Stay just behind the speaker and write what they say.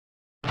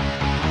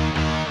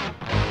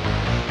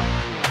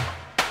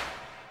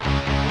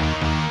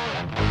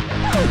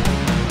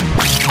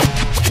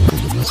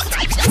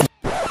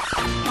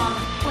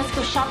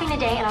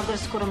today and I'll go to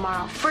school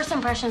tomorrow. First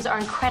impressions are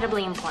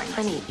incredibly important.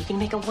 Honey, you can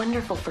make a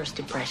wonderful first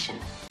impression.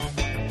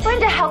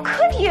 Brenda, how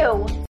could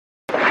you?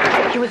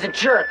 He was a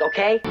jerk,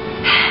 okay?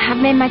 I've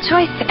made my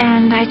choice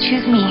and I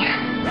choose me.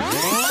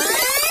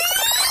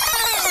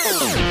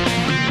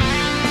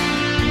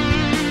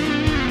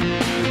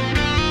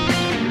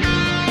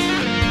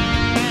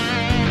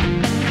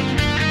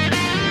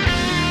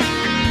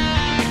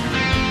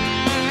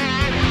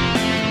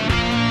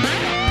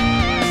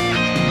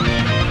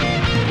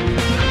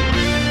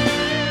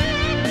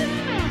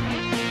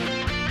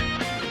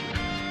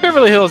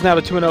 Beverly Hills Now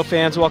to 2-0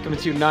 fans, welcome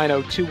to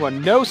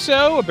 90210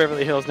 No-So, a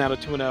Beverly Hills Now to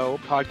 2-0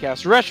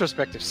 podcast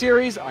retrospective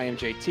series. I am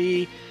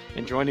JT,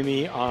 and joining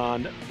me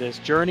on this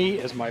journey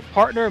is my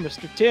partner,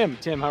 Mr. Tim.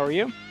 Tim, how are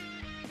you?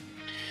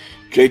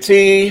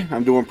 JT,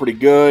 I'm doing pretty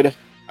good.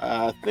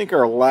 I think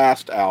our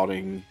last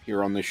outing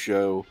here on this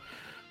show,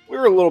 we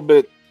were a little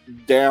bit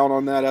down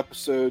on that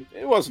episode.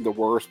 It wasn't the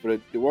worst, but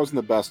it wasn't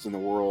the best in the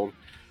world.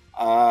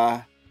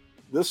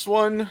 This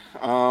one,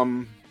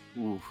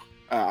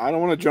 I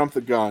don't want to jump the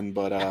gun,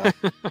 but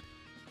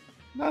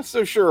not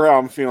so sure how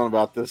I'm feeling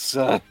about this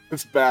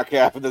this back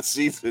half of the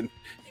season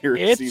here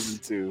in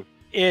season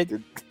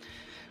 2.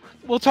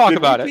 We'll talk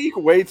about it. Peak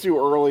way too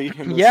early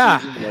in the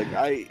season.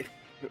 Like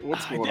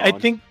what's going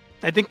on?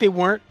 I think they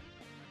weren't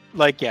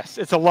yes,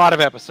 it's a lot of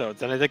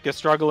episodes, and I think they're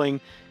struggling.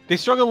 They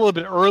struggled a little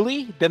bit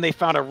early, then they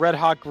found a red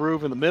hot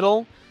groove in the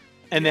middle,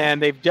 and then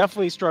they've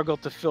definitely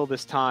struggled to fill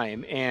this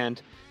time.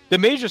 And the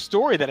major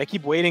story that I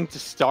keep waiting to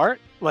start,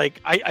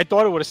 I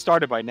thought it would have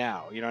started by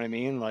now. You know what I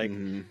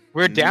mean?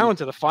 We're down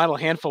to the final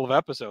handful of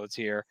episodes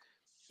here,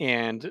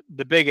 and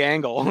the big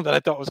angle that I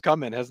thought was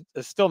coming has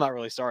still not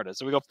really started.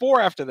 So we go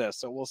 4 after this,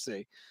 so we'll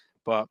see.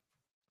 But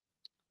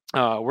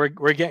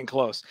we're getting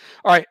close.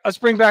 All right, let's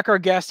bring back our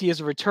guest. He is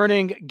a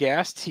returning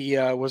guest. He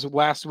was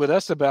last with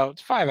us about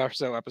 5 or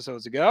so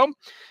episodes ago,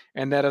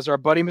 and that is our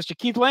buddy, Mr.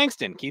 Keith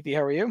Langston. Keithy,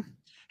 how are you?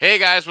 Hey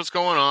guys, what's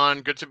going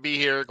on? Good to be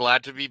here.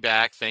 Glad to be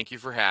back. Thank you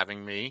for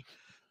having me.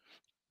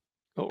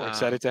 Oh, we're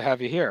excited to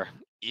have you here.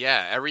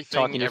 Yeah, everything.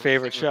 Talking your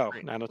favorite show,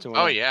 90210.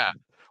 Oh yeah.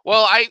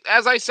 Well,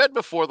 as I said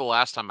before the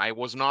last time, I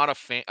was not a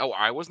fan. Oh,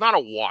 I was not a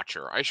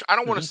watcher. I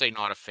don't want to say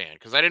not a fan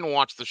because I didn't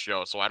watch the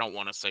show, so I don't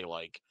want to say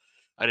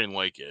I didn't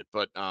like it.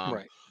 But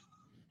right.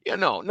 Yeah,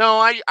 no,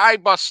 I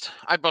bust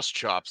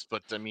chops,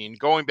 but I mean,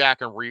 going back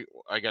and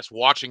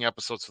watching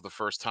episodes for the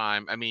first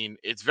time, I mean,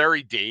 it's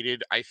very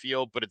dated, I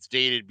feel, but it's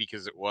dated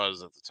because it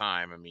was at the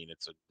time. I mean,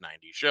 it's a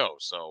 90s show,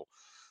 so,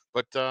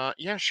 but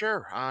yeah,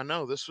 sure.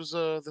 No, this was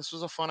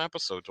a fun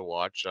episode to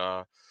watch.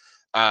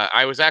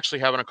 I was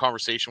actually having a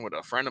conversation with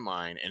a friend of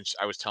mine, and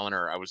I was telling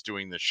her I was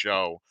doing this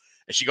show,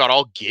 and she got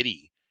all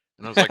giddy,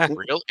 and I was like,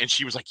 "Real?" And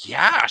she was like,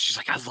 "Yeah." She's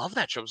like, "I love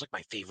that show. It was like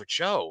my favorite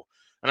show."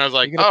 And I was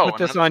like, put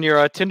this on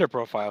your Tinder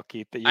profile,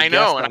 Keith. That you I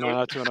know. And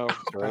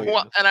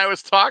and I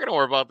was talking to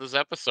her about this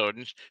episode,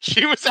 and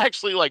she was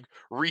actually like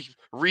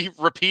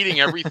repeating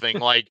everything,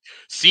 like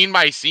scene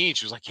by scene.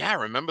 She was like, "Yeah,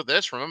 remember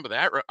this, remember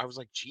that." I was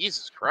like,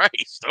 "Jesus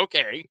Christ,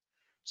 okay."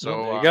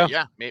 So there you go.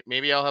 Yeah,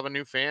 maybe I'll have a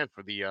new fan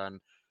for the.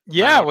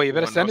 Yeah, well, you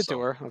better send it to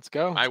her. Let's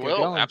go. I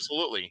will,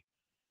 absolutely.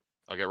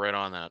 I'll get right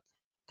on that.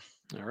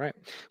 All right.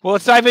 Well,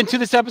 let's dive into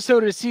this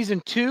episode of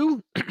season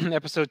 2,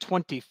 episode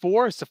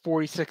 24. It's the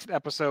 46th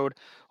episode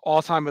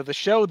all time of the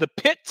show, The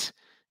Pit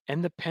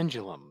and the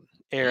Pendulum.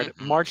 Aired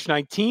March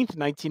 19th,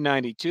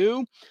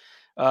 1992.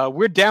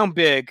 We're down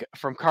big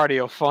from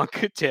Cardio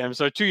Funk, Tim.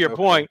 So to your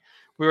point,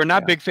 we were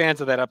not big fans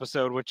of that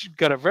episode, which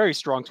got a very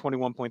strong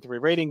 21.3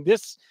 rating.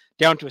 This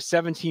down to a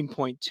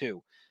 17.2.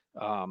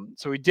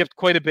 So we dipped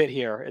quite a bit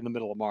here in the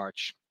middle of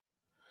March.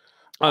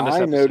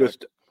 I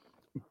noticed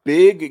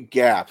big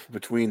gap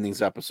between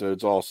these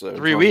episodes also.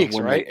 3 weeks,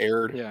 when right? They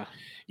aired.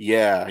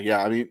 Yeah.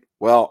 I mean,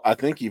 well, I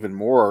think even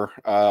more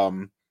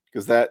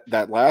because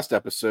that last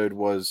episode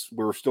we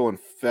were still in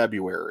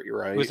February,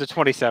 right? It was the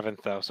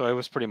 27th though, so it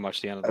was pretty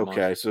much the end of the month.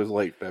 Okay, so it was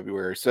late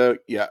February. So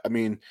yeah, I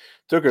mean,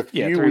 took a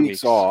few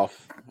weeks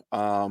off.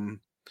 Kind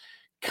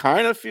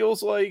of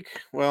feels like,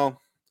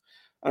 well,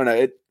 I don't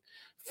know.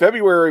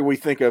 February we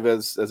think of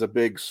as a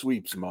big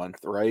sweeps month,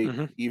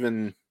 right?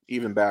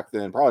 Even back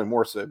then, probably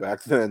more so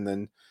back then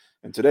than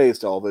in today's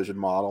television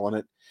model.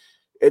 And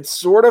it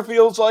sort of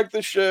feels like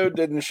the show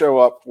didn't show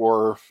up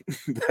for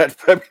that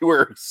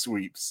February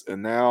sweeps.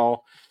 And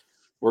now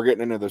we're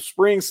getting into the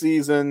spring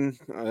season.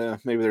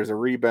 Maybe there's a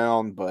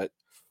rebound, but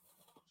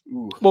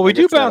we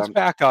do bounce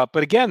back up.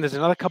 But again, there's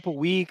another couple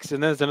weeks,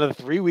 and then there's another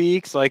 3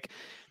 weeks. Like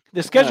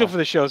the schedule for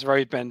the show has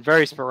been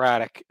very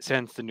sporadic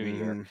since the new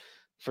year.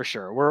 For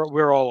sure.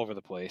 We're all over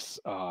the place.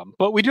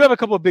 But we do have a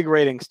couple of big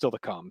ratings still to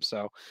come.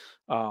 So,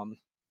 all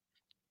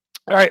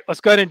right,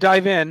 let's go ahead and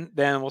dive in.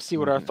 Then we'll see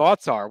what our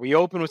thoughts are. We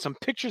open with some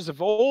pictures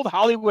of old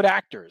Hollywood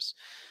actors,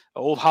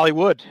 old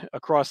Hollywood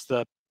across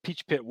the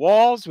Peach Pit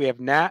walls. We have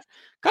Nat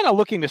kind of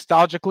looking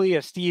nostalgically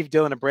as Steve,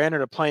 Dylan, and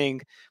Brandon are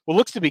playing what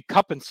looks to be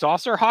cup and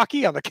saucer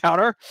hockey on the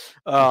counter.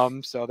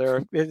 So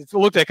it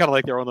looked kind of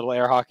like their own little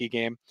air hockey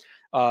game.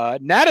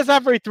 Nat is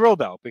not very thrilled,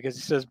 though, because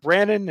he says,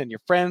 Brandon and your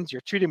friends,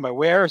 you're treating my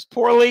wares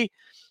poorly.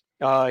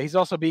 He's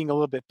also being a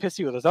little bit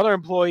pissy with his other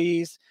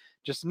employees.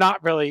 Just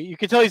not really. You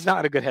can tell he's not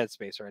in a good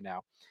headspace right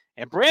now.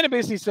 And Brandon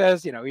basically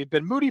says, he's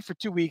been moody for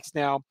 2 weeks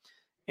now,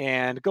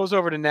 and goes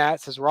over to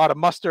Nat, says we're out of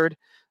mustard.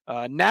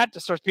 Nat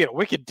just starts being a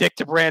wicked dick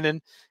to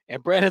Brandon,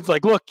 and Brandon's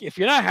like, look, if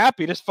you're not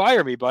happy, just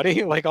fire me,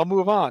 buddy. Like, I'll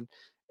move on.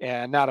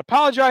 And Nat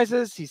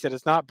apologizes. He said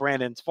it's not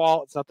Brandon's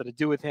fault. It's nothing to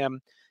do with him.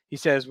 He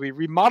says we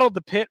remodeled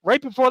the pit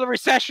right before the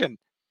recession,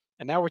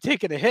 and now we're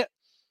taking a hit.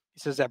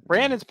 He says that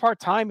Brandon's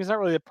part-time. He's not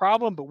really the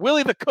problem, but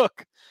Willie the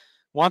cook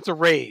wants a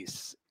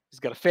raise. He's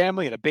got a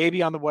family and a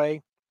baby on the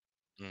way.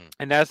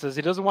 And Nat says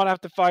he doesn't want to have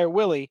to fire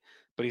Willie,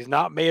 but he's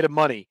not made of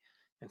money,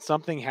 and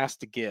something has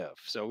to give.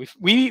 So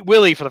we meet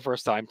Willie for the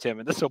first time, Tim,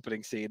 in this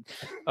opening scene.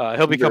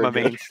 He'll become a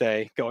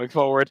mainstay going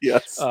forward.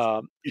 Yes.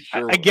 I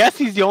guess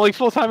he's the only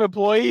full-time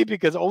employee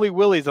because only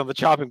Willie's on the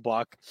chopping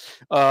block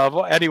of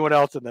anyone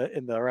else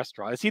in the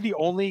restaurant. Is he the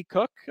only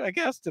cook, I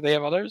guess? Do they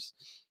have others?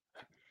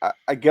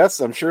 I guess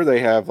I'm sure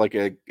they have like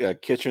a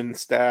kitchen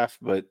staff,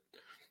 but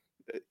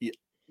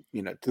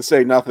to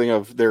say nothing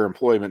of their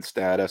employment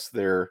status,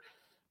 their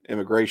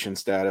immigration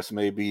status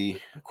may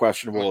be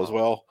questionable as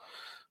well.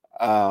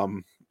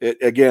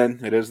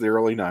 It is the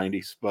early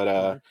 90s,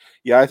 but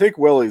I think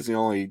Willie's the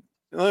only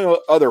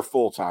other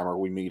full-timer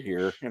we meet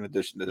here in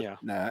addition to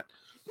Nat.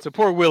 So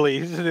poor Willie,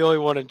 he's the only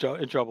one in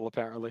trouble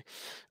apparently.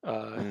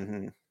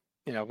 Maybe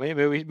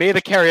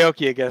the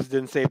karaoke, I guess,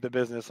 didn't save the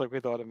business like we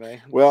thought it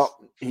may. Well,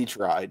 he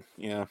tried.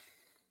 Yeah.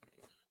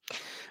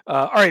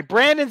 All right,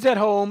 Brandon's at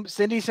home.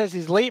 Cindy says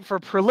he's late for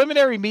a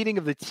preliminary meeting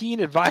of the teen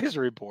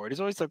advisory board. He's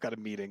always some kind of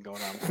meeting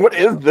going on. What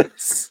is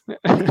this?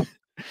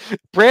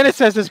 Brandon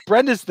says it's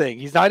Brenda's thing.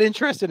 He's not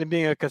interested in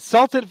being a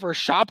consultant for a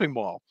shopping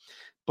mall.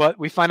 But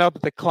we find out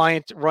that the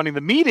client running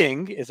the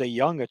meeting is a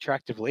young,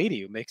 attractive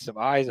lady who makes some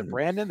eyes at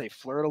Brandon. They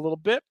flirt a little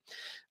bit.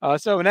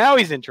 So now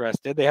he's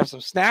interested. They have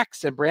some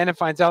snacks, and Brandon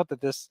finds out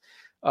that this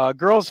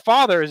girl's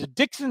father is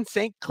Dixon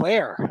St.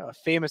 Clair, a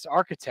famous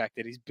architect,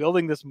 that he's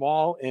building this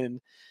mall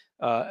in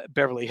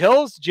Beverly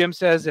Hills. Jim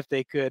says if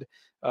they could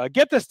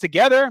get this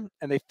together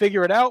and they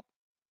figure it out,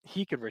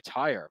 he could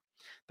retire.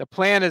 The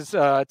plan is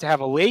to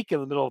have a lake in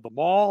the middle of the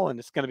mall, and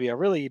it's going to be a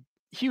really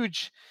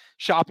huge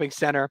shopping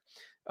center.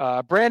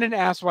 Brandon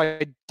asks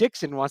why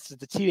Dixon wants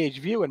the teenage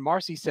view, and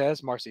Marcy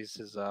says, Marcy's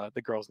is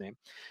the girl's name,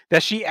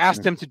 that she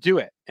asked him to do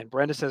it. And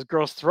Brenda says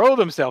girls throw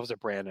themselves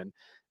at Brandon,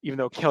 even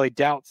though Kelly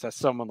doubts that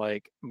someone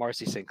like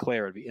Marcy St.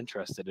 Clair would be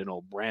interested in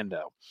old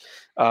Brando.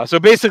 So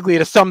basically,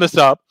 to sum this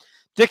up,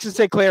 Dixon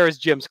St. Clair is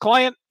Jim's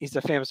client. He's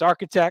a famous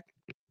architect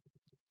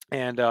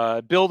and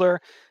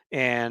builder,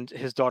 and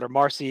his daughter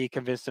Marcy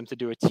convinced him to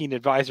do a teen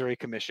advisory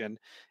commission,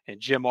 and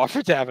Jim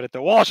offered to have it at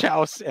the Walsh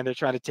house, and they're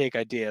trying to take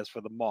ideas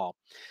for the mall.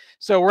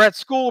 So we're at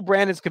school.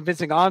 Brandon's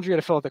convincing Andrea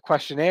to fill out the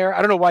questionnaire.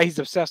 I don't know why he's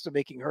obsessed with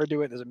making her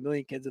do it. There's a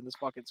million kids in this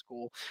fucking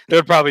school that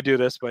would probably do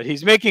this, but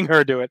he's making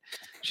her do it.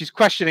 She's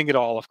questioning it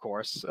all, of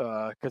course,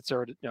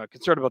 concerned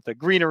about the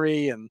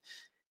greenery and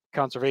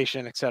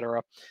conservation,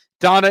 etc.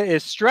 Donna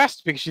is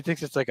stressed because she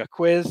thinks it's like a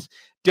quiz.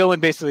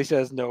 Dylan basically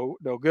says no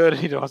good.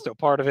 He wants no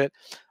part of it.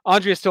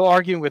 Andrea's still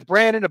arguing with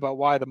Brandon about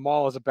why the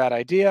mall is a bad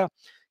idea.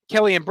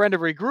 Kelly and Brenda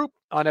regroup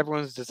on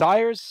everyone's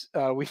desires.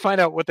 We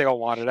find out what they all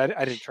wanted.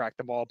 I didn't track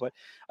them all, but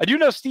I do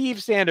know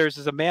Steve Sanders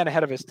is a man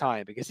ahead of his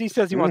time because he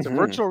says he wants a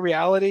virtual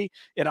reality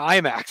in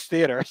IMAX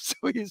theater. So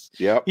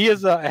he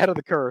is ahead of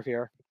the curve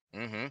here.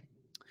 Mm-hmm.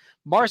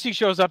 Marcy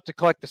shows up to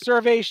collect the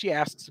survey. She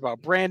asks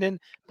about Brandon.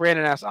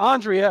 Brandon asks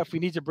Andrea if we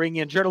need to bring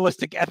in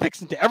journalistic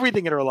ethics into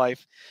everything in her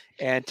life,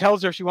 and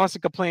tells her if she wants to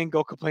complain,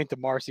 go complain to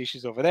Marcy.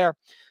 She's over there.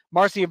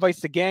 Marcy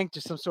invites the gang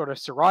to some sort of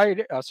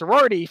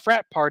sorority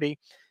frat party,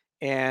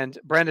 and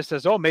Brandon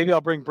says, oh, maybe I'll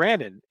bring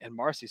Brandon. And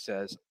Marcy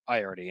says,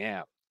 I already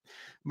am.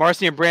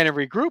 Marcy and Brandon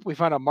regroup. We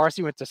find out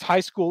Marcy went to high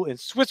school in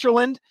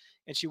Switzerland,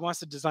 and she wants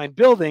to design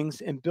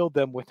buildings and build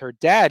them with her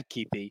dad,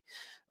 Keithy.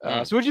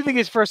 So what do you think of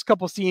his first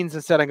couple scenes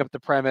in setting up the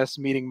premise,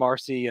 meeting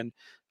Marcy, and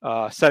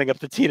setting up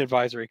the Teen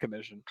Advisory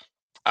Commission?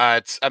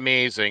 It's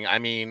amazing. I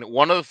mean,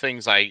 one of the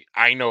things I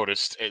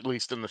noticed, at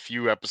least in the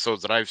few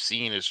episodes that I've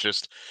seen, is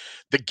just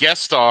the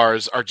guest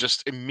stars are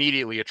just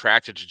immediately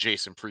attracted to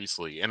Jason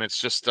Priestley. And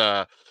it's just,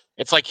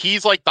 it's like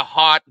he's like the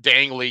hot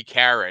dangly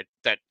carrot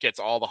that gets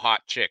all the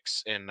hot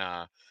chicks, and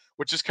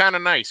which is kind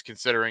of nice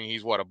considering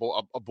he's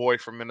a boy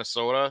from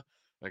Minnesota.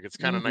 Like, it's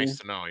kind of nice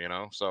to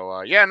know, So,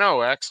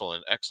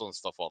 excellent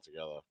stuff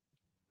altogether.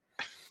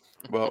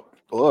 Well,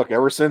 look,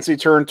 ever since he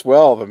turned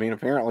 12, I mean,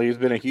 apparently he's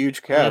been a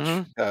huge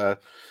catch.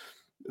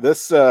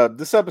 This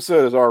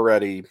episode is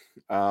already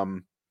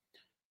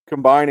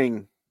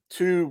combining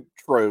two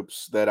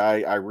tropes that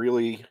I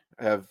really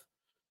have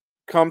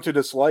come to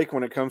dislike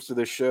when it comes to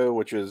this show,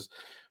 which is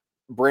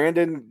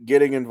Brandon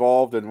getting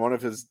involved in one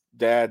of his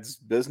dad's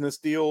business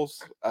deals.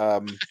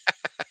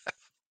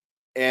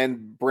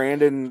 And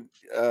Brandon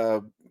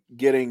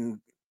getting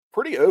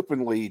pretty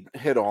openly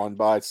hit on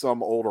by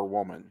some older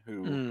woman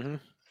who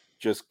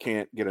just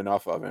can't get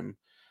enough of him.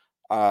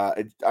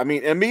 I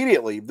mean,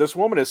 immediately, this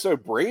woman is so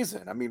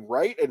brazen. I mean,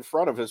 right in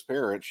front of his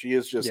parents, she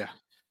is just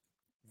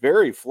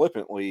very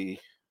flippantly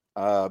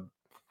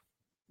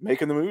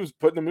making the moves,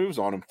 putting the moves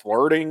on him,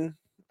 flirting.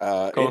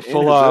 Going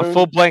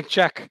full blank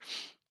check.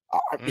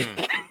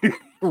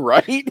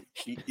 Right?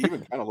 He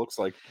even kind of looks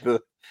like the.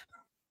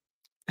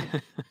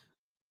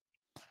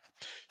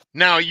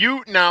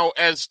 Now,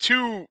 as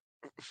two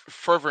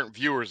fervent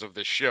viewers of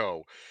this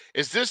show,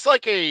 is this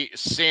like a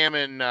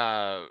Salmon?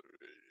 Oh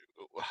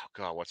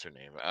God, what's her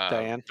name?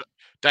 Diane.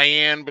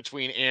 Diane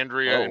between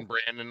Andrea and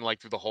Brandon, like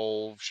through the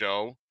whole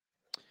show.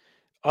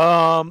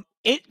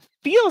 It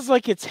feels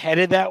like it's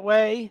headed that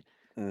way.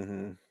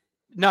 Mm-hmm.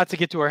 Not to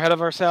get too ahead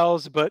of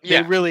ourselves, but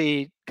they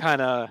really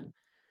kind of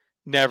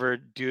never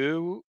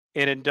do,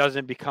 and it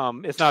doesn't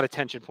become. It's not a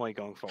tension point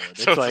going forward.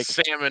 So it's like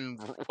Salmon.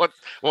 What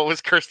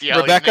was Kirstie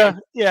Alley's Rebecca?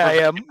 name?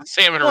 Yeah,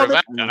 Salmon and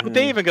Rebecca.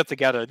 They even got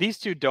together. These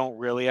two don't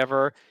really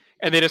ever,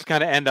 and they just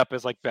kind of end up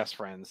as like best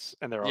friends,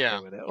 and they're okay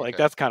with it. Like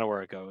that's kind of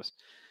where it goes.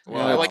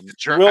 Well, I like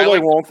the will they,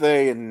 won't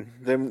they? And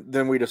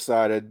then we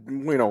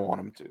decided we don't want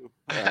them to.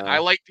 I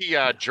like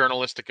the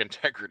journalistic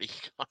integrity.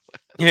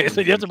 Yeah,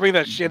 so you have to bring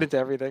that shit into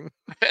everything.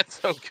 That's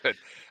so good.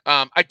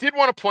 I did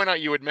want to point out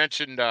you had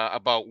mentioned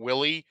about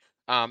Willie.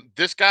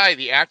 This guy,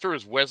 the actor,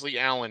 is Wesley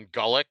Allen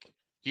Gulick.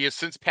 He has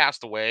since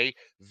passed away.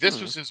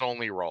 This was his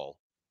only role.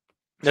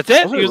 That's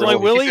it? He was like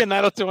Willie in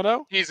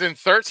 90210? He's in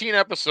 13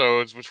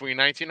 episodes between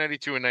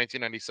 1992 and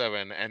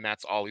 1997, and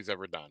that's all he's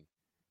ever done.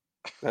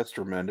 That's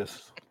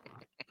tremendous.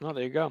 Oh,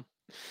 there you go.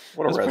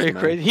 What a resume. Pretty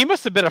crazy. He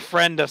must have been a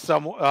friend of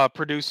some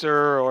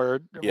producer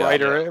or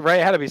writer, right?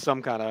 It had to be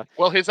some kind of.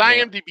 Well, his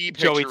IMDb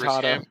Joey picture is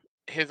him.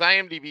 His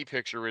IMDb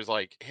picture is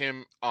like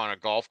him on a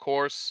golf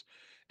course,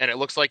 and it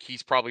looks like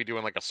he's probably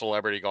doing like a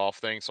celebrity golf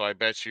thing. So I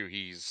bet you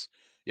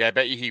I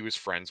bet you he was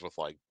friends with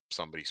like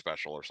somebody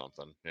special or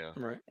something. Yeah.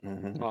 Right.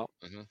 Mm-hmm. Well,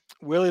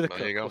 Willie the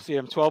Cook. We'll see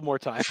him 12 more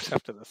times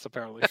after this,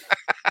 apparently.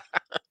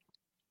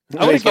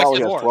 I would have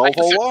guessed more. 12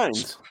 whole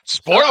lines.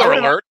 Spoiler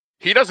alert.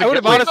 He doesn't. I would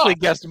have honestly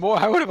guessed more.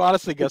 I would have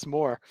honestly guessed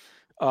more.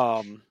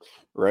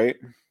 Right.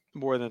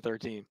 More than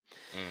 13.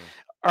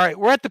 All right,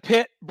 we're at the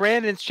pit.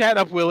 Brandon's chatting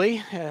up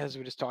Willie, as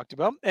we just talked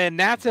about, and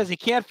Nat says he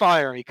can't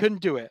fire him. He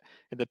couldn't do it.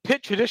 And the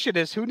pit tradition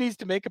is who needs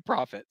to make a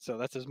profit. So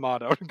that's his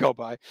motto to go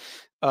by.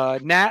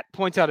 Nat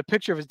points out a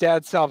picture of his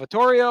dad,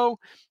 Salvatore,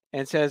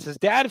 and says his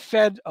dad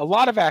fed a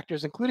lot of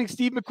actors, including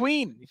Steve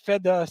McQueen. He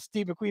fed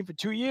Steve McQueen for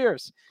 2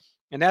 years.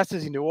 And Nat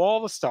says he knew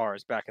all the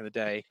stars back in the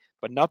day,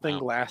 but nothing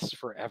lasts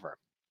forever.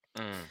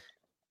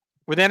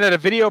 We then had a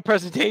video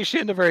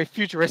presentation, a very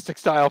futuristic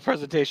style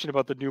presentation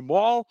about the new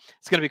mall.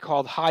 It's going to be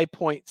called High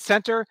Point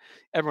Center.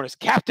 Everyone is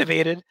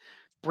captivated.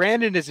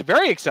 Brandon is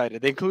very excited.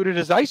 They included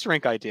his ice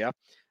rink idea.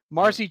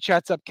 Marcy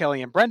chats up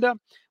Kelly and Brenda.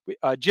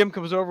 Jim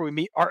comes over. We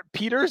meet Art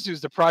Peters,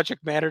 who's the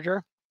project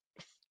manager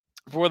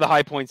for the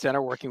High Point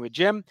Center, working with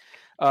Jim.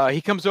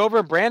 He comes over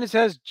and Brandon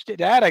says,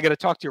 Dad, I got to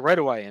talk to you right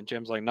away. And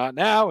Jim's like, not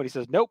now. And he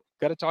says, nope,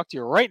 got to talk to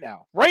you right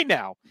now. Right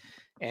now.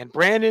 And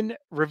Brandon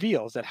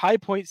reveals that High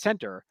Point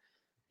Center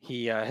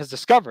he has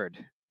discovered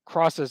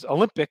crosses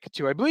Olympic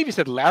to, I believe he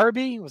said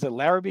Larrabee. Was it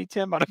Larrabee,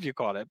 Tim? I don't know if you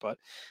caught it, but it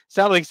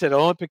sounded like he said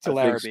Olympic to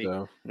Larrabee.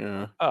 So.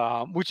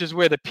 Yeah. Which is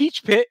where the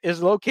Peach Pit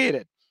is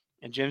located.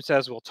 And Jim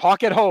says, we'll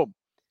talk at home.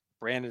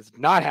 Brandon's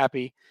not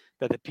happy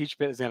that the Peach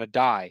Pit is going to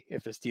die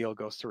if this deal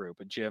goes through,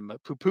 but Jim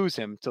poo-poos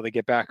him till they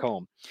get back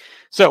home.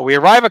 So we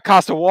arrive at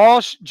Costa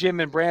Walsh. Jim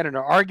and Brandon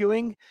are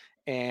arguing,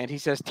 and he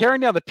says,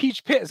 tearing down the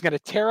Peach Pit is going to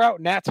tear out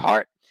Nat's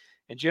heart.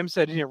 And Jim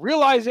said he didn't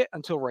realize it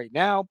until right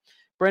now.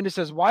 Brenda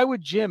says, why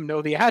would Jim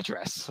know the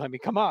address? I mean,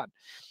 come on.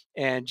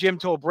 And Jim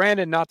told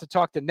Brandon not to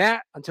talk to Nat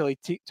until he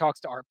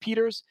talks to Art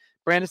Peters.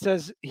 Brandon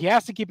says he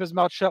has to keep his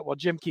mouth shut while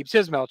Jim keeps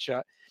his mouth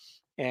shut.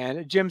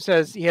 And Jim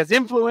says he has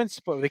influence,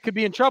 but they could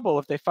be in trouble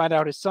if they find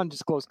out his son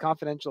disclosed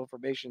confidential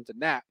information to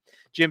Nat.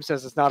 Jim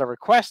says it's not a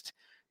request.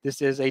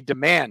 This is a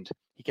demand.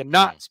 He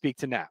cannot speak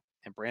to Nat.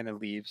 And Brandon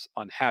leaves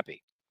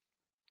unhappy.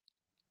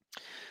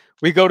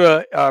 We go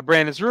to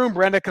Brandon's room.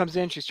 Brenda comes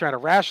in. She's trying to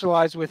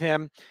rationalize with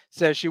him,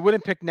 says she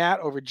wouldn't pick Nat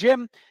over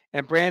Jim.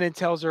 And Brandon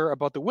tells her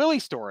about the Willie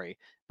story.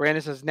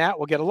 Brandon says Nat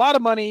will get a lot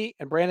of money.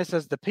 And Brandon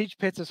says the Peach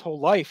Pit's his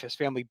whole life. His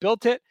family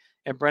built it.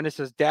 And Brandon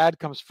says Dad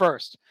comes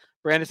first.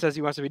 Brandon says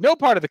he wants to be no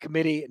part of the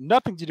committee,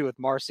 nothing to do with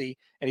Marcy,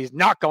 and he's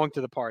not going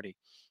to the party.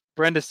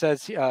 Brenda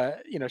says,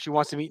 she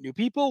wants to meet new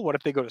people. What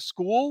if they go to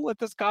school at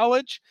this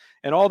college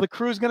and all the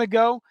crew's going to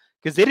go?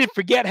 Because they didn't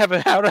forget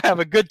how to have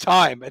a good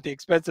time at the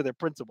expense of their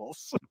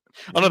principals.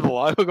 Another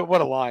line.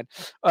 What a line.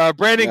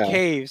 Brandon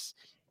caves.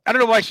 I don't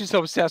know why she's so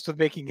obsessed with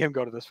making him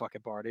go to this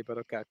fucking party, but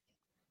okay.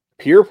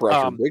 Peer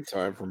pressure, big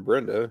time from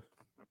Brenda.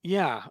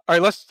 Yeah. All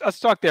right. Let's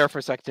talk there for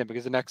a second, Tim,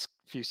 because the next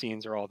few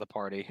scenes are all at the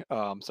party.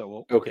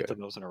 So we'll get to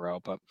those in a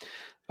row. But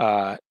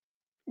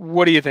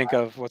what do you think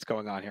of what's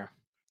going on here?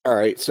 All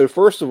right. So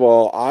first of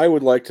all, I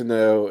would like to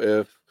know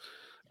if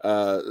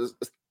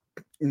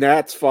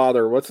Nat's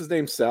father, what's his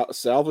name?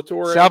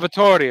 Salvatore. Hey,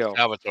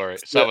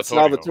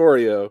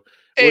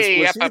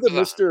 was he the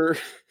Mr.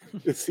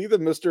 Is he the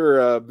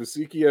Mr.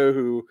 Busicchio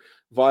who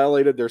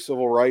violated their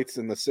civil rights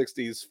in the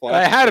 60s?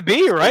 It had to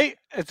be, right?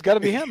 It's got to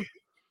be him.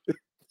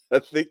 I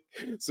think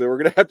so. We're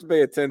gonna have to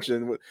pay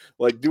attention.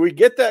 Like, do we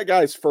get that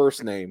guy's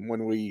first name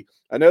when we?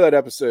 I know that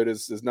episode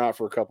is not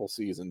for a couple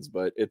seasons,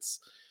 but it's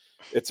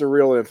a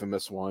real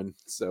infamous one.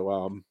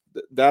 So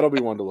that'll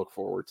be one to look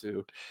forward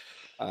to.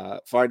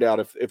 Find out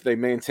if they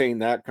maintain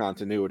that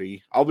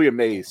continuity. I'll be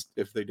amazed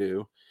if they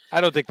do.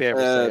 I don't think they ever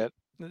say it.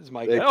 This is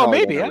my guess. Oh,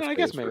 maybe. I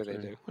guess maybe they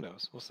do. Who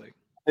knows? We'll see.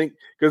 I think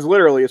because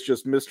literally it's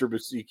just Mr.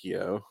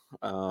 Busicchio.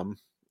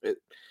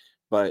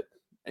 But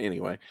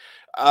anyway,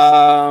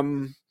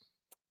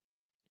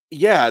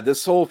 yeah,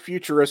 this whole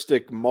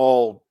futuristic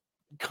mall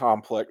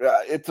complex.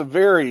 It's a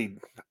very.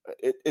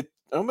 It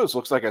almost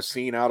looks like a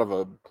scene out of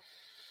a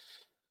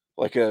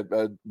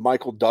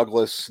Michael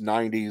Douglas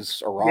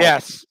 '90s erotic.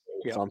 Yes.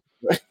 Yeah.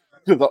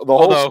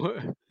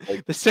 Although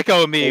the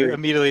sicko in me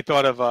immediately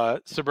thought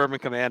of Suburban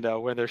Commando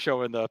when they're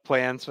showing the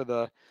plans for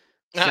the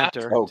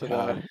center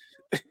to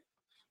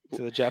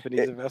the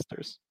Japanese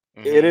investors.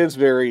 It is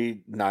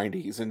very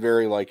 90s and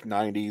very like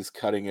 90s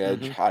cutting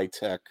edge, high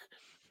tech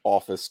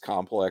office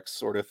complex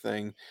sort of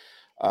thing.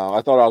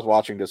 I thought I was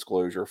watching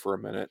Disclosure for a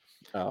minute.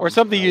 Or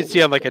something you'd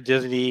see on like a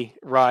Disney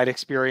ride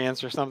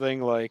experience or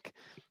something like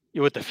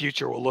what the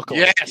future will look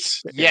like.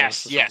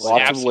 Yes.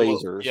 Lots absolutely.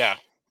 of lasers. Yeah.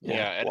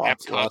 At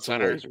Epcot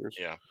Center. Lasers.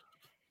 Yeah.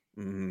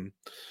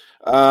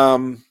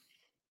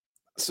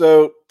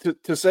 So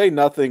to say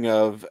nothing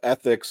of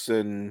ethics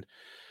and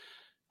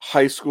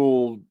high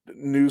school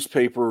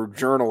newspaper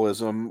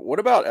journalism, what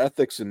about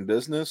ethics in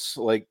business?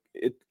 Like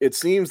it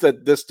seems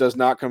that this does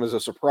not come as a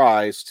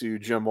surprise to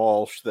Jim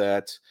Walsh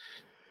that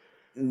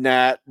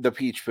Nat the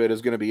Peach Pit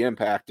is going to be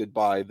impacted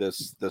by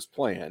this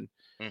plan,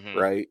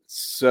 right?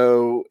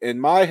 So in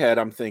my head,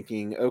 I'm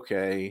thinking,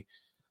 okay,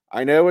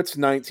 I know it's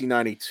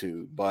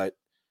 1992, but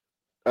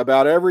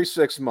about every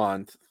 6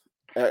 months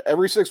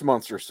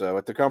or so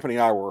at the company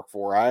I work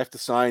for, I have to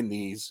sign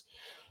these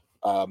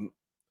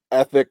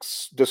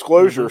ethics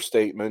disclosure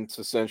statements,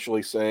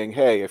 essentially saying,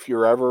 hey, if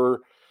you ever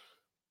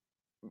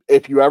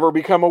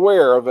become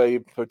aware of a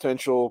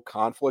potential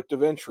conflict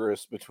of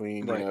interest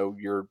between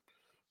your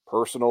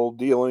personal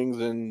dealings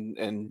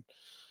and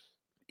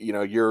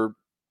your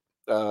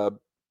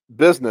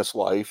business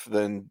life,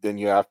 then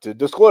you have to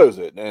disclose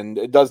it. And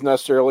it doesn't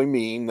necessarily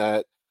mean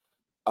that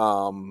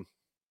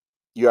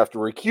you have to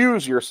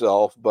recuse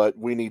yourself, but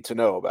we need to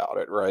know about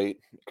it, right?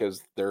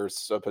 Because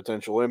there's a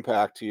potential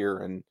impact here.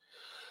 And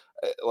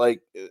like,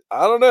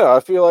 I don't know,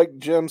 I feel like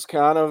Jim's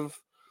kind of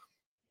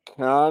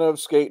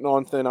skating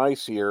on thin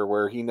ice here,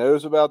 where he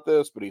knows about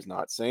this, but he's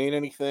not saying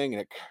anything.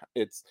 And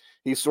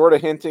he's sort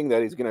of hinting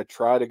that he's going to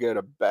try to go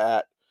to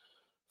bat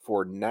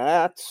for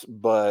Nat,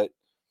 but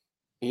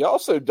he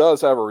also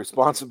does have a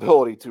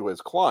responsibility to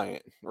his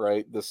client,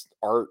 right? This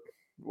art,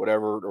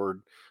 whatever, or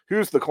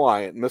who's the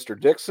client, Mr.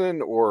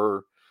 Dixon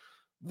or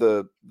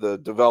the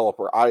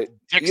developer?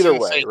 Dixon either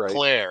way, St.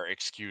 right?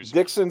 Excuse me.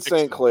 Dixon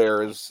St.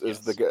 Clair is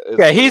the guy.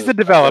 Yeah, he's the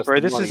developer.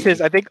 This is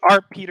his. I think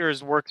Art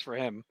Peters works for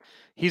him.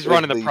 He's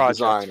running the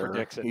project for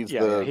Dixon. He's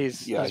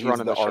he's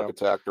running the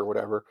architect or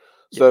whatever.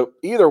 So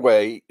either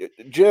way,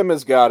 Jim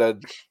has got a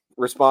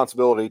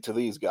responsibility to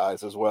these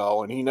guys as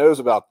well, and he knows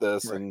about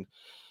this, and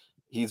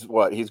he's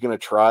going to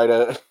try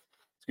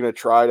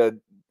to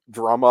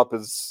drum up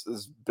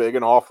as big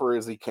an offer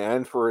as he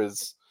can for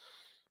his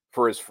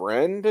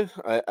friend.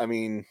 I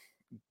mean,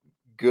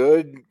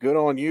 good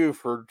on you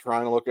for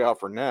trying to look out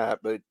for Nat,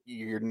 but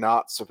you're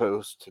not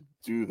supposed to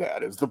do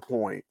that is the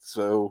point.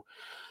 So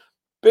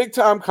big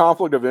time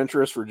conflict of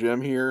interest for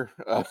Jim here.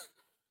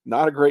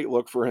 Not a great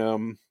look for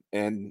him.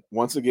 And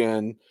once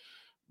again,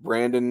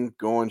 Brandon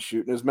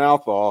shooting his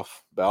mouth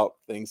off about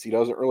things he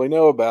doesn't really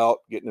know about,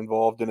 getting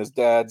involved in his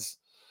dad's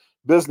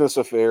business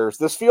affairs.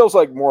 This feels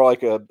like more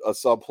like a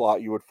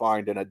subplot you would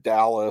find in a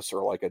Dallas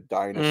or like a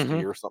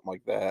Dynasty or something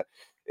like that.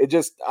 I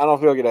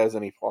don't feel like it has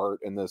any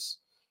part in this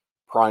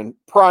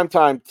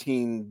primetime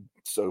teen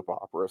soap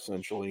opera,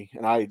 essentially.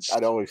 And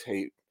I'd always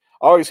hate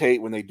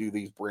when they do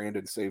these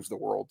Brandon saves the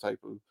world type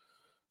of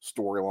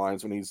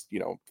storylines when he's,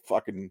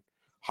 fucking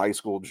high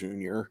school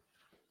junior.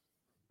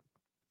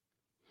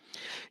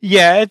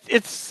 Yeah,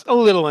 it's a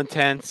little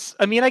intense.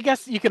 I mean, I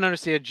guess you can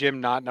understand Jim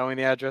not knowing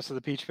the address of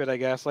the Peach Pit, I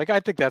guess. Like, I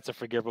think that's a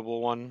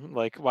forgivable one.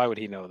 Like, why would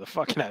he know the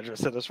fucking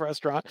address of this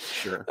restaurant?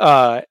 Sure.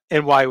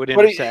 And why would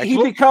intersect? But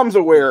he becomes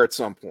aware at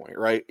some point,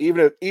 right?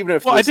 Even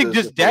if I think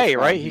this day,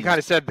 right? He kind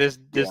of said this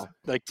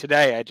like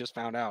today I just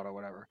found out or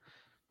whatever.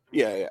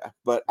 Yeah.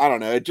 But I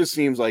don't know. It just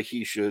seems like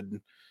he should,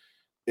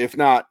 if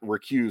not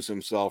recuse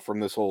himself from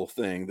this whole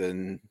thing,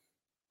 then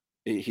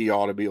he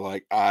ought to be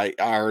like, I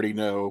already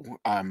know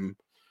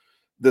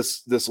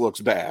this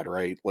looks bad,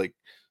 right? Like,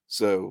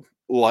 so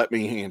let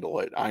me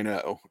handle it. I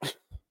know.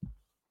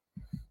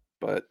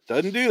 But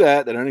doesn't do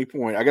that at any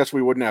point. I guess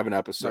we wouldn't have an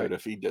episode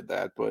if he did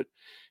that. But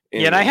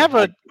anyway, and I have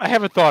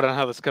a thought on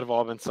how this could have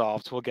all been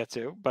solved. We'll get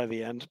to by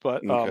the end.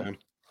 But okay.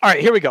 All right,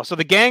 here we go. So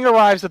the gang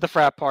arrives at the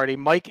frat party.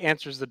 Mike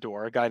answers the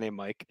door, a guy named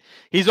Mike.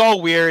 He's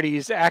all weird.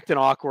 He's acting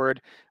awkward.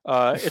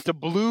 It's a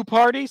blue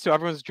party, so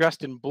everyone's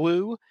dressed in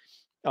blue.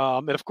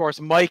 And of course,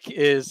 Mike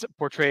is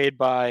portrayed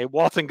by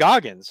Walton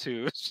Goggins,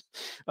 who's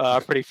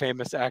a pretty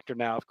famous actor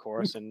now, of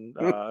course, and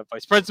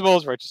Vice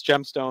Principals, Righteous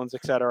Gemstones,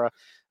 etc.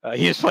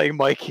 He's playing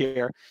Mike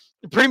here,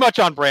 pretty much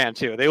on brand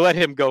too. They let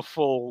him go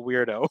full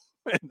weirdo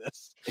in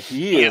this.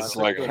 He is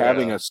like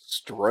having a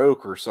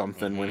stroke or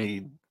something when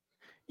he.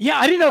 Yeah,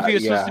 I didn't know if he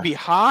was supposed to be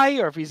high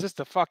or if he's just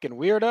a fucking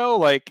weirdo.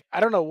 Like, I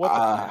don't know what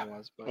the plan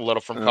was. But... A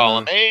little from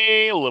column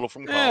A, a little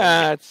from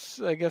column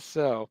B. Yeah, I guess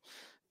so.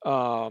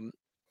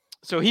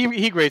 So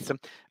he grades them.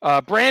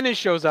 Brandon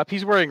shows up.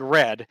 He's wearing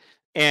red,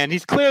 and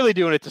he's clearly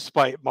doing it to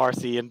spite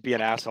Marcy and be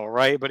an asshole,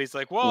 right? But he's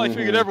like, well, I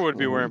figured everyone would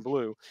be wearing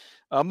blue.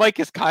 Mike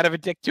is kind of a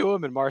dick to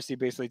him, and Marcy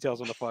basically tells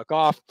him to fuck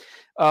off.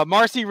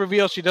 Marcy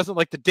reveals she doesn't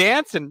like to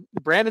dance, and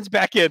Brandon's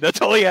back in.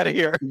 That's all he had to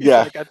hear. He's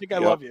like, I think I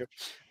love you.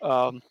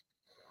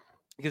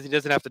 Because he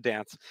doesn't have to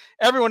dance.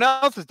 Everyone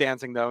else is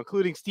dancing, though,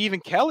 including Steve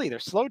and Kelly. They're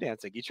slow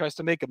dancing. He tries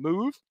to make a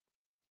move,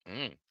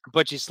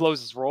 but she slows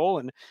his roll,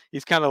 and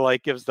he's kind of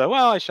like gives the,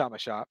 well, I shot my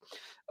shot.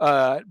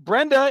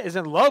 Brenda is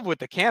in love with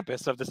the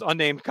campus of this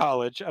unnamed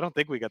college. I don't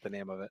think we got the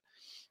name of it.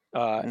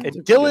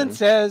 And Dylan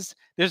says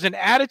there's an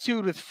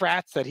attitude with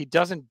frats that he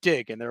doesn't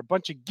dig, and they're a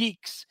bunch of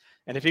geeks.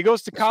 And if he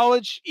goes to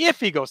college,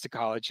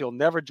 he'll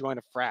never join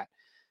a frat.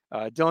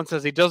 Dylan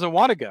says he doesn't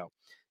want to go,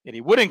 and he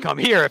wouldn't come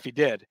here if he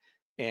did.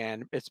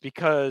 And it's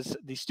because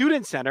the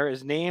student center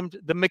is named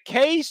the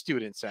McKay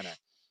Student Center.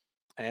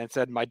 And it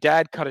said, my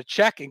dad cut a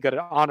check and got an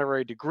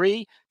honorary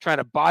degree trying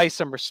to buy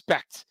some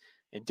respect.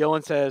 And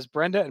Dylan says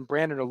Brenda and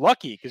Brandon are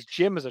lucky because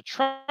Jim is a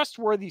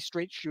trustworthy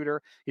straight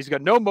shooter. He's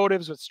got no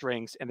motives with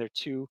strings, and they're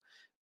two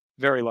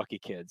very lucky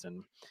kids.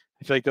 And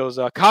I feel like those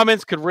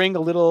comments could ring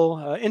a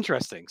little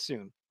interesting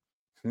soon.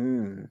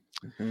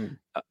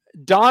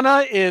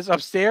 Donna is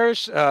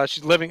upstairs.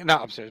 She's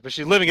not upstairs, but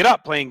she's living it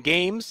up, playing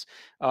games.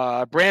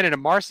 Brandon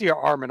and Marcy are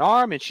arm in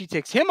arm, and she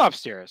takes him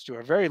upstairs to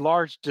a very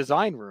large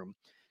design room.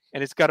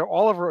 And it's got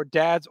all of her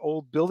dad's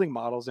old building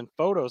models and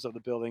photos of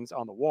the buildings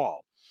on the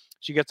wall.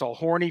 She gets all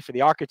horny for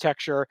the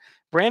architecture.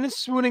 Brandon's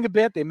swooning a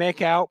bit. They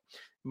make out.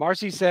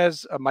 Marcy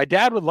says, my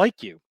dad would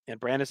like you. And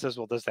Brandon says,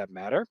 well, does that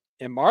matter?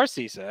 And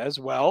Marcy says,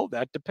 well,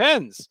 that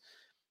depends.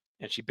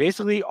 And she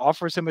basically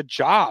offers him a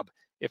job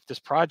if this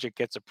project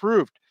gets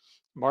approved.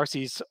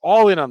 Marcy's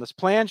all in on this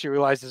plan. She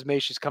realizes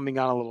she's coming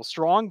on a little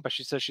strong, but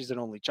she says she's an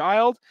only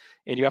child,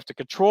 and you have to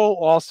control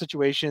all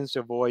situations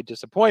to avoid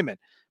disappointment.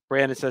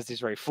 Brandon says he's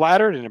very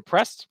flattered and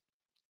impressed.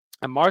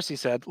 And Marcy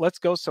said, let's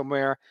go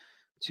somewhere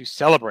to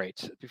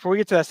celebrate. Before we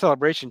get to that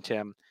celebration,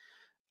 Tim,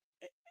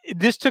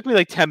 this took me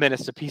like 10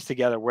 minutes to piece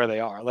together where they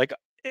are. Like,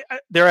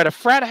 they're at a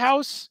frat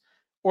house,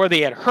 or are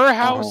they at her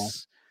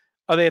house?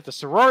 Are they at the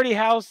sorority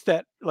house?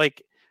 That,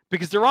 like,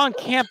 because they're on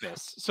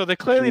campus, so they're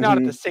clearly not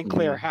at the St.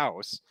 Clair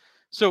house.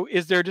 So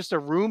is there just a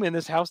room in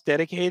this house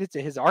dedicated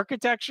to his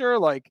architecture?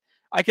 Like,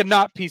 I could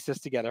not piece this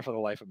together for the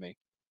life of me.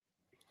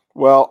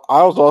 Well,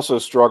 I was also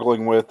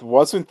struggling with,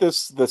 wasn't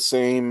this the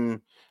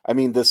same? I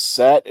mean, the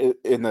set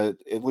in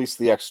at least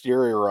the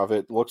exterior of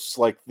it looks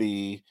like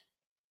the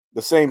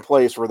same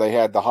place where they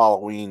had the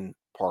Halloween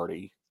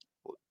party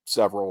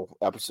several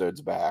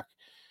episodes back.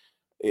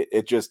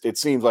 It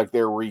seems like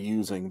they're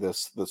reusing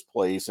this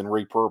place and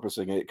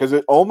repurposing it, because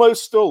it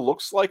almost still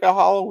looks like a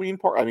Halloween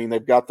party. I mean,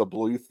 they've got the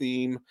blue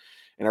theme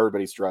and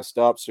everybody's dressed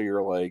up, so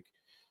you're like,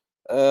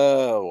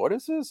 what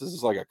is this? This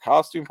is like a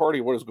costume party.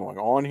 What is going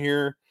on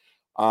here?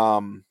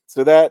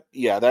 So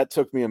that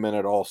took me a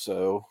minute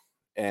also.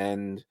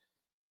 And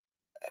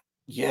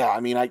I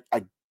mean, I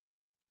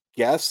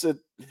guess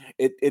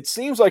it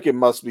seems like it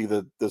must be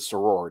the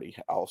sorority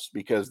house,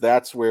 because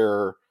that's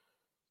where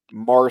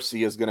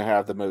Marcy is going to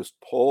have the most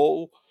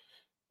pull,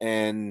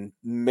 and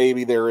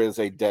maybe there is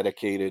a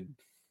dedicated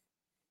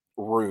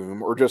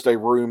room, or just a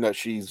room that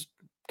she's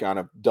kind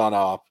of done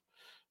up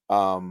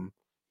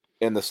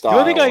in the style. The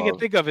only thing I can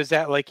think of is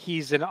that, like,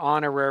 he's an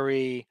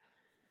honorary,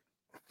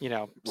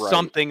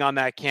 something on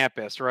that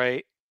campus,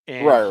 right?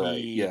 And right,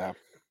 yeah.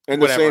 In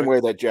the same way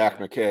that Jack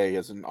McKay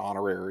is an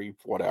honorary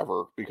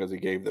whatever because he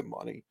gave them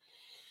money.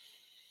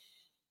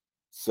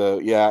 So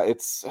yeah,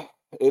 it's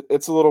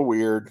a little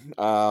weird.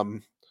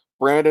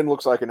 Brandon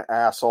looks like an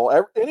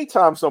asshole.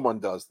 Anytime someone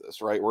does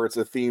this, right, where it's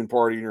a theme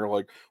party and you're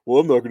like, well,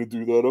 I'm not going to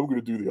do that. I'm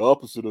going to do the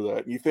opposite of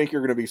that. And you think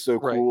you're going to be so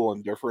cool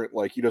and different.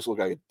 Like, you just look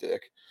like a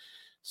dick.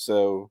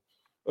 So,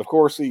 of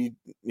course, he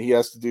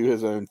has to do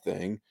his own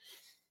thing.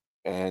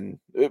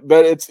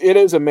 But it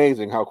is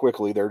amazing how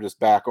quickly they're just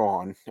back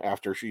on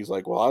after she's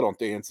like, well, I don't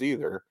dance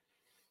either.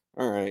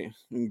 All right.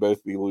 You can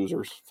both be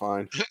losers.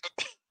 Fine.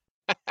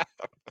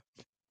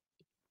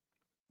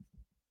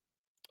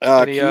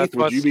 Keith,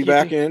 would you be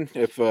back in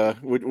if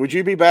would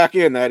you be back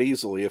in that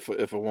easily if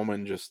a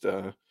woman just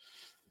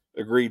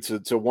agreed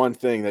to one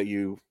thing that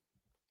you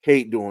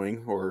hate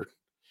doing, or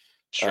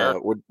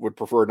would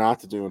prefer not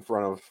to do in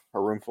front of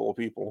a room full of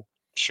people?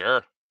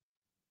 Sure,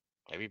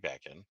 I'd be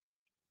back in.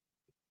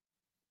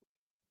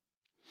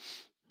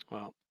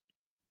 Well,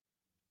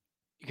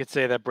 you could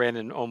say that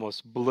Brandon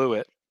almost blew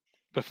it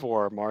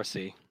before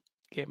Marcy.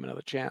 Gave him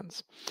another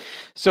chance.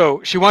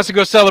 So she wants to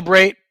go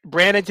celebrate.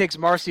 Brandon takes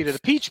Marcy to the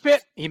Peach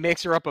Pit. He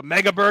makes her up a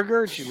mega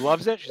burger. She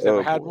loves it. She's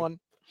never had one.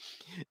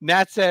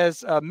 Nat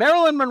says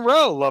Marilyn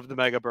Monroe loved the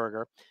mega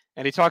burger.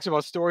 And he talks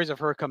about stories of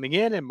her coming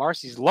in, and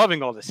Marcy's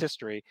loving all this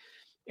history.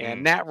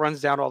 And Nat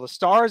runs down all the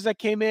stars that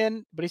came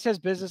in, but he says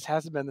business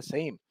hasn't been the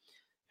same.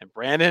 And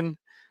Brandon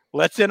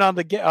lets in on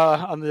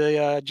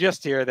the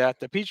gist here that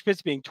the Peach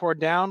Pit's being torn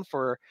down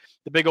for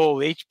the big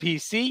old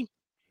HPC.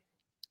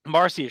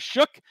 Marcy is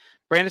shook.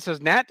 Brandon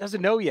says Nat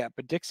doesn't know yet,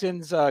 but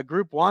Dixon's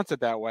group wants it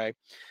that way.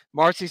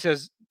 Marcy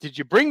says, "Did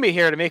you bring me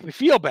here to make me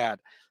feel bad?"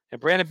 And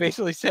Brandon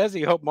basically says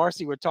he hoped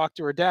Marcy would talk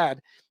to her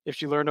dad if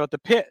she learned about the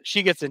pit.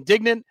 She gets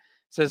indignant,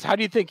 says, "How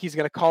do you think he's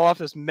going to call off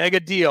this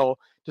mega deal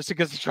just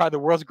because he tried the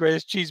world's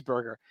greatest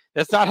cheeseburger?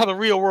 That's not how the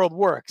real world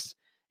works."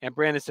 And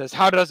Brandon says,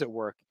 "How does it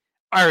work?"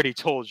 "I already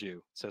told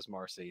you," says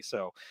Marcy.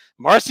 So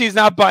Marcy's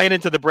not buying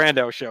into the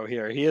Brando show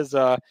here. He is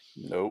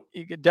nope.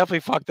 He could definitely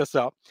fuck this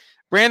up.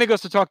 Brandon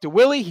goes to talk to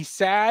Willie. He's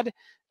sad.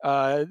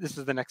 This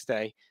is the next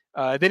day.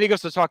 Then he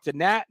goes to talk to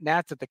Nat.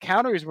 Nat's at the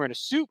counter. He's wearing a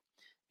suit.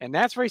 And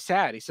Nat's very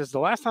sad. He says, "The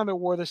last time I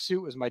wore this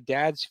suit was my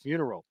dad's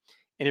funeral."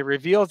 And it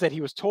reveals that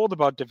he was told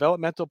about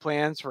developmental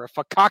plans for a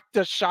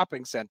Fakakta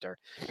shopping center.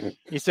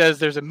 He says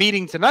there's a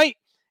meeting tonight,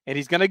 and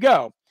he's going to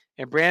go.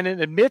 And Brandon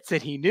admits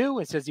that he knew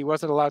and says he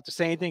wasn't allowed to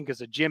say anything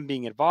because of Jim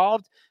being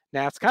involved.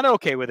 Nat's kind of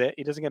okay with it.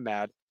 He doesn't get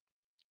mad.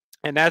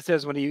 And Nat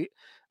says when he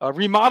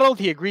remodeled,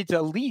 he agreed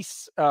to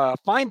lease,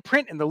 fine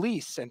print in the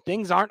lease, and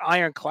things aren't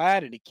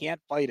ironclad, and he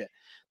can't fight it.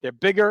 They're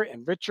bigger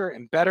and richer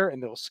and better,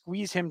 and they'll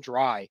squeeze him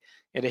dry.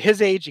 And at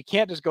his age, he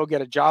can't just go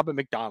get a job at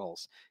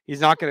McDonald's. He's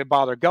not going to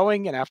bother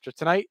going, and after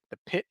tonight, the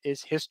pit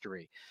is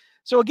history.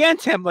 So again,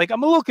 Tim, like,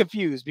 I'm a little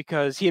confused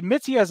because he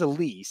admits he has a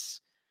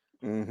lease,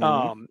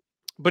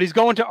 but he's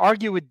going to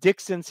argue with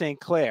Dixon St.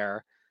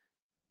 Clair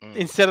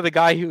instead of the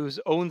guy who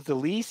owns the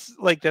lease,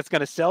 like, that's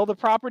going to sell the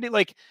property.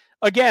 Like,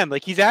 again,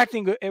 like, he's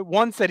acting at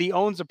once that he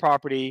owns the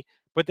property,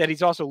 but that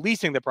he's also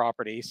leasing the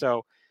property.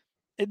 So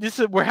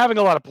we're having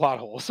a lot of plot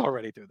holes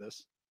already through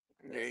this.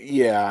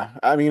 Yeah,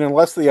 I mean,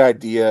 unless the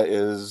idea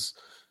is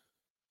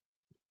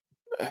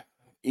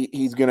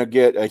he's going to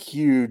get a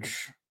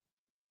huge,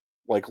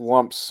 like,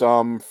 lump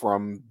sum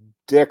from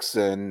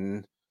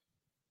Dixon,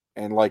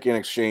 and, like, in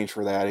exchange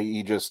for that,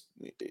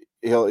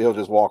 he'll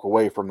just walk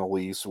away from the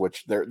lease,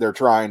 which they're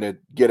trying to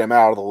get him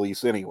out of the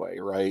lease anyway,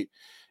 right?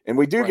 And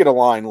we do get a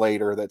line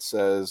later that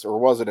says, or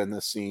was it in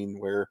this scene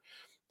where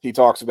he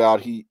talks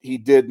about he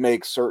did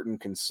make certain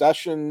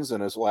concessions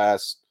in his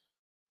last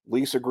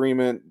lease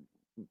agreement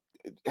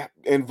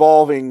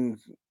involving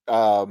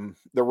the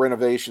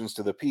renovations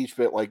to the Peach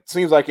Pit. Like,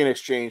 seems like in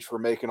exchange for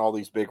making all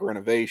these big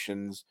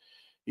renovations,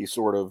 he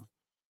sort of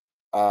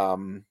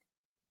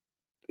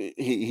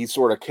he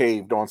sort of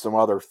caved on some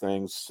other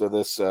things. So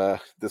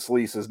this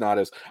lease is not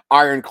as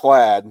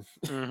ironclad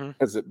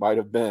as it might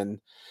have been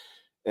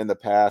in the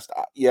past.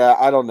 Yeah,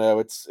 I don't know.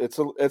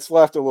 It's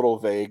left a little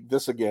vague.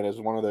 This again is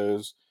one of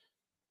those.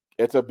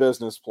 It's a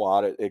business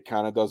plot. It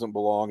kind of doesn't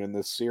belong in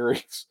this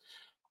series.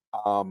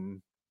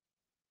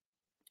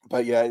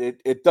 But yeah,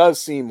 it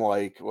does seem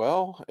like,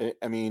 well,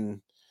 I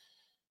mean,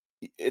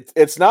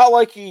 it's not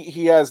like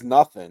he has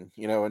nothing,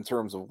 in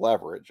terms of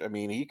leverage. I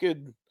mean, he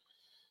could,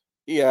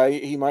 yeah,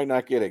 he might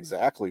not get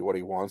exactly what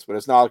he wants, but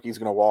it's not like he's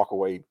going to walk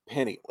away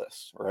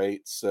penniless, right?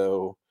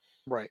 So,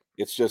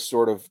 it's just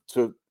sort of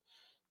to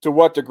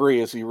what degree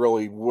is he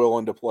really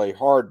willing to play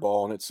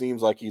hardball? And it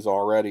seems like he's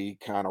already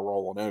kind of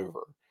rolling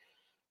over,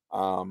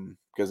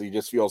 because he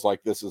just feels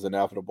like this is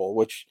inevitable.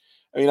 Which,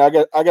 I mean,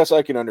 I guess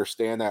I can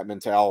understand that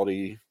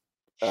mentality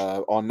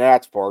on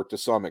Nat's part to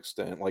some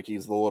extent. Like,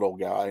 he's the little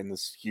guy in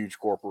this huge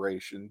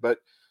corporation, but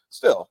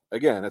still,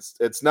 again,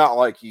 it's not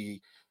like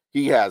he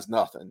has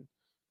nothing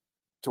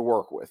to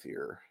work with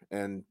here.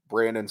 And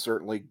Brandon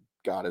certainly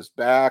got his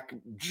back.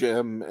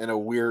 Jim, in a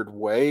weird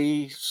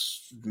way,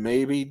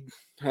 maybe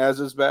has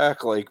his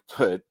back, like,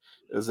 but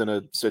is in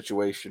a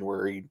situation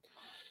where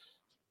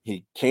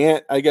he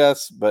can't, I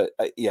guess. But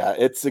yeah,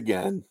 it's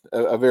again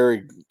a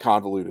very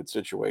convoluted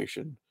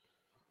situation.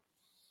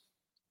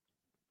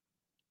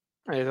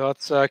 Any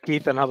thoughts,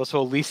 Keith, on how this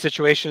whole lease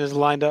situation is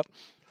lined up?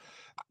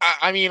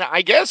 I mean,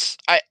 I guess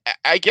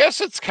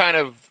it's kind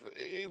of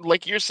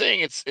like you're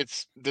saying.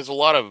 It's there's a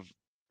lot of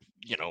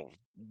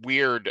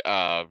weird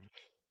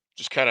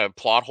just kind of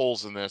plot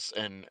holes in this,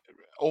 and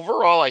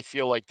overall, I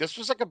feel like this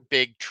was like a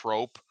big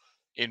trope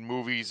in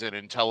movies and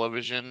in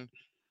television,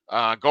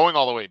 going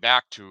all the way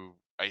back to,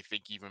 I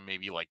think, even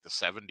maybe like the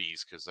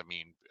 70s, because I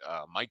mean,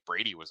 Mike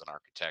Brady was an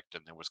architect,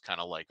 and there was kind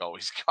of like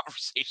always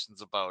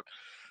conversations about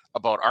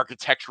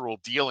architectural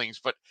dealings,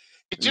 but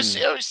it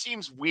always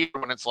seems weird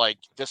when it's like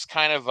this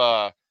kind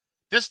of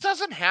this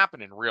doesn't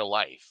happen in real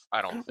life,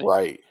 I don't think.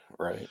 Right.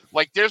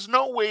 Like, there's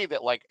no way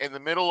that, like, in the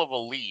middle of a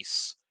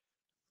lease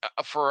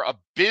for a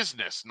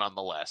business,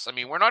 nonetheless. I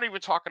mean, we're not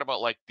even talking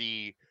about like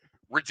the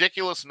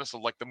ridiculousness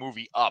of like the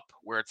movie Up,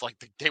 where it's like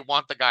they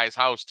want the guy's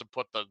house to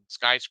put the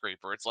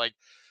skyscraper. It's like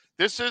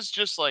This is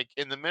just like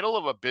in the middle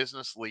of a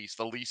business lease,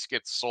 the lease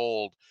gets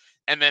sold,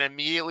 and then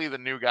immediately the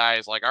new guy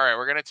is like, all right,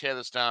 we're going to tear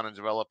this down and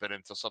develop it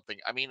into something.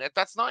 I mean,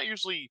 that's not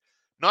usually,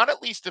 not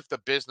at least if the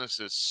business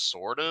is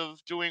sort of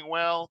doing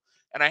well.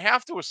 And I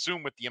have to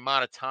assume with the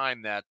amount of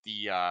time that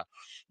the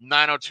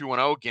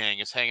 90210 gang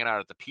is hanging out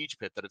at the Peach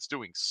Pit that it's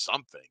doing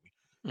something,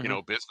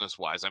 business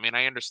wise. I mean,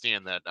 I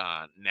understand that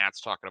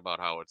Nat's talking about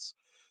how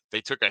they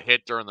took a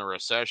hit during the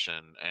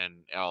recession and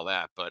all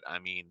that, but I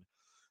mean,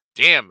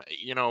 damn,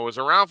 it was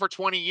around for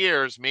 20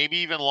 years, maybe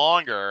even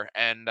longer,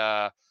 and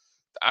I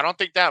don't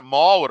think that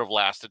mall would have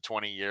lasted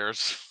 20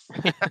 years.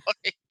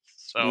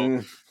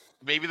 So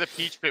maybe the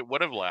Peach Pit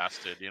would have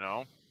lasted,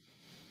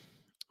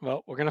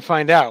 Well, we're going to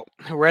find out.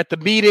 We're at the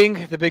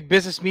meeting, the big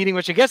business meeting,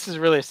 which I guess is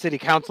really a city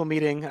council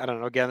meeting. I don't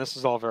know. Again, this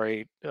is all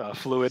very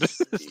fluid.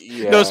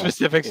 No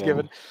specifics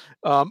given.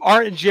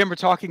 Art and Jim are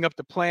talking up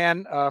the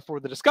plan for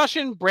the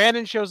discussion.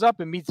 Brandon shows up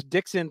and meets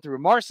Dixon through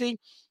Marcy.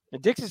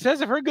 And Dixon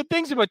says, I've heard good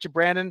things about you,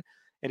 Brandon.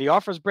 And he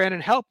offers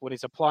Brandon help when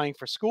he's applying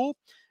for school.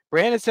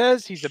 Brandon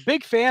says he's a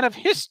big fan of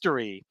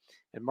history.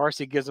 And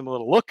Marcy gives him a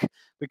little look.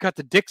 We cut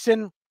to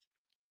Dixon,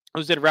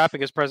 who's in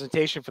wrapping his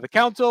presentation for the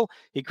council.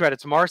 He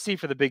credits Marcy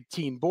for the big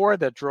teen board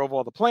that drove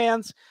all the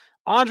plans.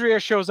 Andrea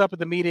shows up at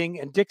the meeting,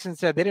 and Dixon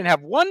said they didn't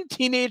have one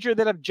teenager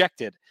that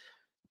objected.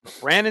 But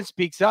Brandon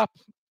speaks up,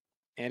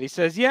 and he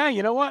says, yeah,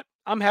 you know what?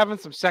 I'm having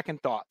some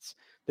second thoughts.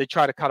 They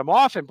try to cut him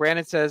off, and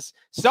Brandon says,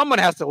 someone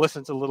has to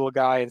listen to the little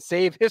guy and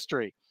save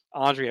history.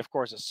 Andrea, of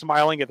course, is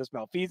smiling at this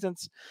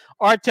malfeasance.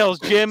 Art tells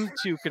Jim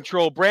to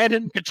control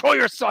Brandon. Control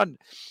your son.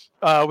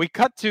 We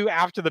cut to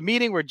after the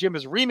meeting where Jim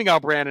is reaming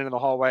out Brandon in the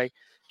hallway.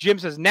 Jim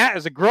says, Nat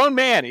is a grown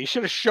man. He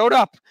should have showed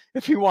up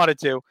if he wanted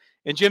to.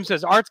 And Jim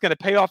says Art's going to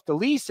pay off the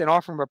lease and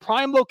offer him a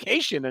prime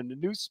location and a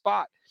new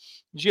spot.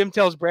 Jim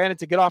tells Brandon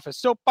to get off his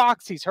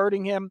soapbox. He's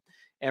hurting him.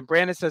 And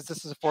Brandon says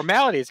this is a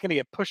formality. It's going to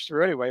get pushed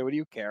through anyway. What do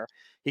you care?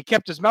 He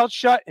kept his mouth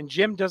shut, and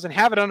Jim doesn't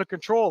have it under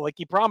control like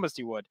he promised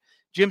he would.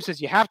 Jim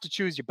says you have to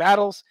choose your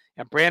battles,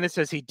 and Brandon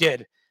says he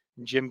did.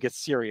 And Jim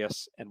gets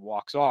serious and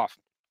walks off.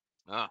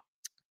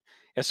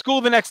 At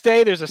school the next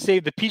day, there's a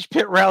Save the Peach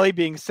Pit rally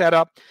being set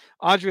up.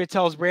 Andrea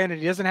tells Brandon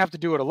he doesn't have to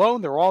do it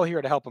alone. They're all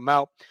here to help him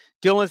out.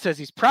 Dylan says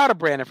he's proud of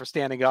Brandon for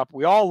standing up.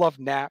 We all love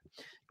Nat.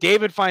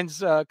 David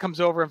comes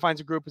over and finds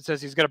a group and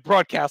says he's going to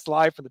broadcast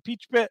live from the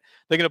Peach Pit.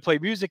 They're going to play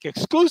music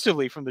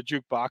exclusively from the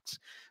jukebox.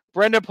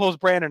 Brenda pulls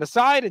Brandon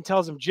aside and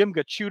tells him Jim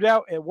got chewed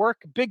out at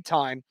work big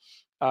time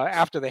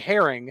after the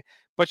herring.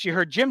 But she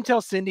heard Jim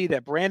tell Cindy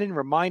that Brandon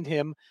remind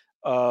him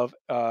of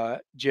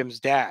Jim's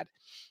dad.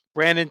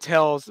 Brandon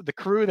tells the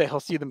crew that he'll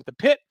see them at the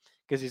pit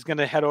because he's going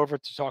to head over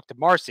to talk to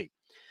Marcy.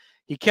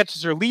 He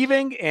catches her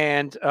leaving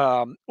and,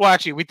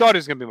 actually, we thought it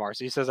was going to be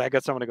Marcy. He says, I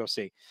got someone to go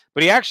see.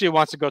 But he actually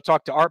wants to go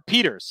talk to Art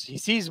Peters. He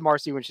sees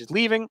Marcy when she's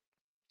leaving.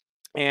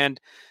 And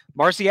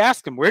Marcy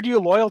asks him, where do your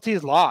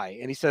loyalties lie?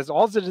 And he says,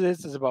 all it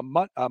is about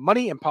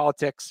money and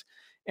politics.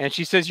 And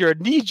she says, you're a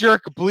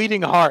knee-jerk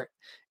bleeding heart,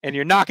 and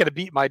you're not going to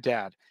beat my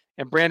dad.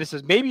 And Brandon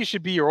says, maybe you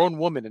should be your own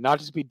woman and not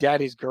just be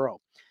daddy's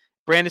girl.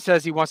 Brandon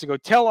says he wants to go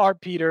tell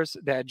Art Peters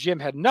that Jim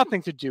had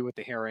nothing to do with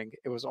the herring.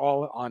 It was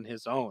all on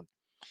his own.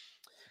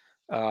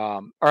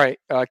 All right,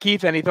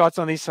 Keith, any thoughts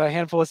on these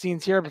handful of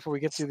scenes here before we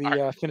get to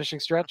the finishing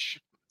stretch?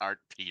 Art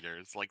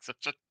Peters, like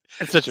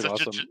it's such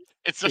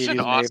an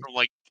awesome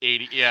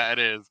 80. Yeah, it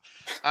is.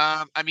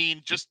 I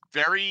mean, just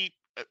very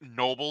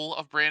noble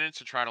of Brandon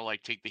to try to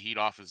take the heat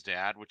off his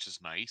dad, which is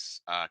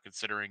nice,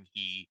 considering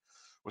he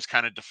was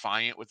kind of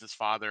defiant with his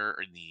father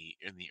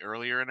in the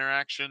earlier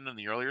interaction in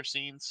the earlier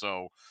scene.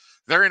 So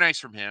very nice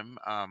from him.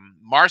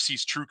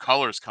 Marcy's true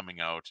colors coming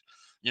out,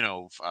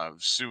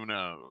 soon.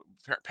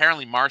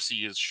 Apparently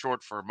Marcy is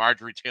short for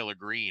Marjorie Taylor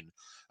Greene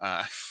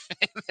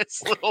in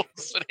this little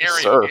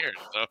scenario here.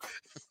 So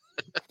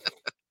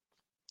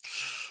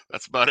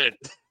that's about it.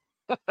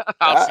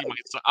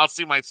 I'll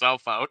see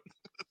myself out.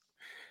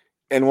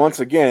 And once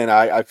again,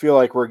 I feel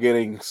like we're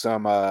getting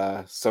some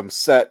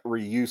set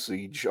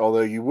reusage,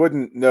 although you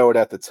wouldn't know it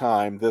at the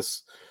time.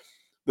 This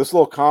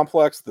little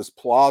complex, this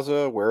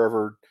plaza,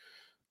 wherever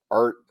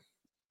Art.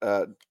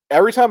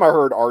 Every time I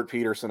heard Art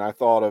Peterson, I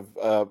thought of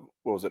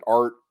what was it,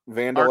 Art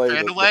Vandelay?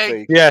 Art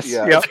Vandelay? Yes,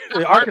 yeah.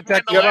 The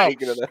architect.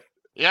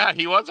 Yeah,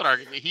 he was an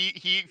architect.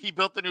 He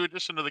built the new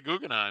addition to the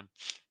Guggenheim.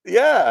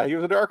 Yeah, he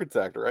was an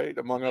architect, right?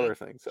 Among other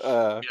things.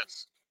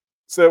 Yes.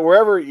 So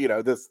wherever,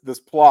 this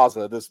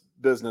plaza, this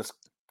business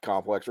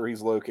complex where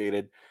he's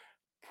located,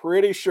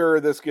 pretty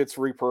sure this gets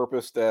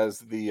repurposed as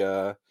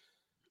the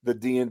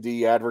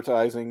D&D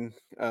advertising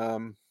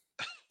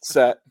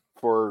set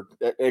for,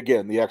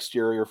 again, the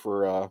exterior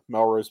for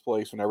Melrose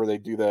Place whenever they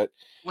do that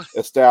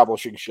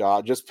establishing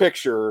shot. Just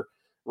picture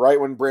right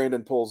when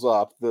Brandon pulls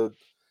up, the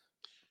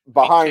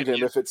behind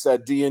him, if it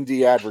said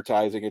D&D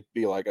advertising, it'd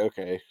be like,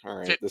 okay, all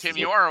right. Tim,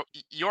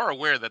 you're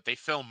aware that they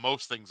film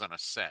most things on a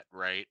set,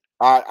 right?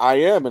 I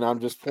am, and I'm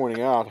just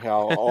pointing out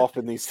how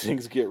often these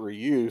things get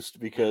reused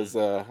because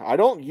I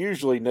don't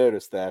usually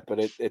notice that, but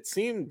it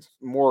seemed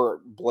more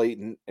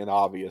blatant and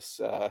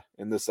obvious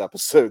in this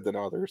episode than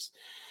others.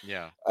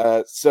 Yeah.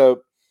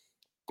 So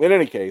in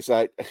any case,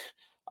 I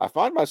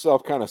find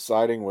myself kind of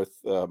siding with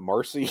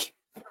Marcy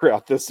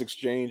throughout this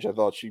exchange. I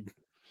thought she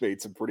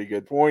made some pretty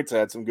good points,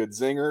 had some good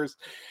zingers,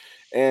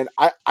 and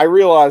I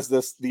realized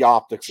the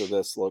optics of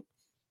this look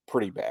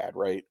pretty bad,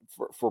 right?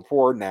 For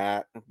poor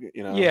Nat,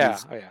 Yeah,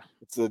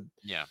 it's a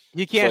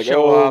he can't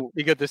show up.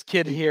 You got this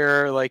kid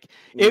here, like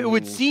it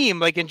would seem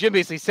like, and Jim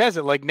basically says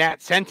it like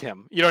Nat sent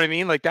him. You know what I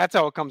mean? Like that's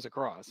how it comes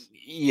across.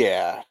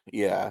 Yeah.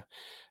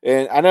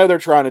 And I know they're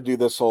trying to do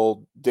this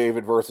whole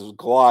David versus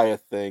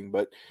Goliath thing,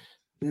 but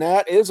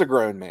Nat is a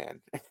grown man,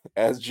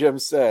 as Jim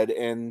said,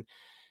 and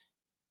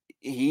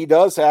he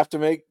does have to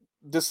make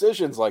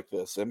decisions like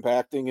this,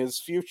 impacting his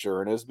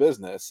future and his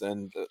business.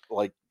 And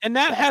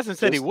Nat hasn't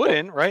said he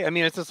wouldn't, right? I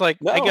mean, it's just like,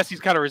 I guess he's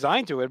kind of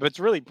resigned to it, but it's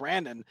really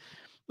Brandon,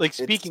 like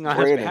speaking on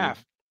his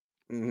behalf.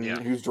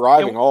 Who's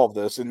driving all of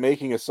this and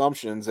making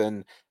assumptions,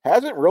 and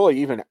hasn't really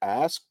even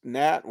asked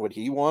Nat what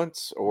he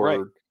wants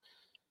or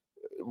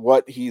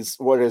what his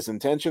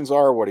intentions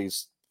are, what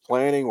he's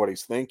planning, what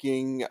he's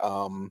thinking.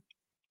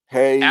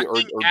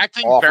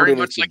 Acting very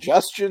much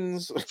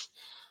suggestions.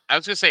 I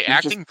was gonna say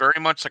acting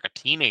very much like a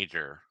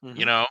teenager,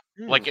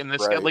 like in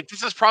this. Like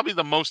this is probably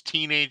the most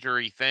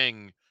teenager-y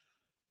thing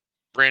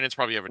Brandon's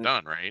probably ever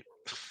done, right?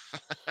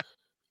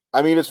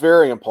 I mean, it's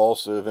very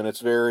impulsive and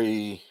it's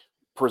very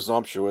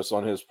presumptuous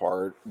on his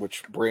part,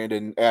 which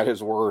Brandon at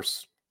his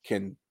worst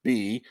can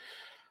be.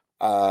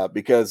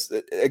 Because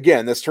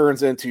again, this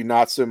turns into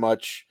not so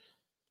much.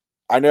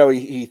 I know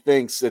he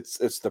thinks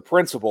it's the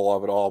principle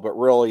of it all, but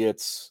really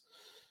it's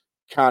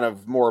kind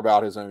of more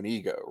about his own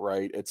ego,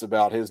 right? It's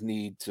about his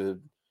need to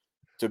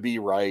be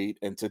right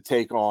and to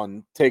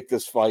take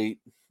this fight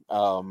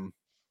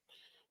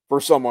for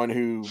someone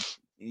who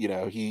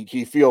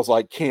he feels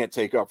like can't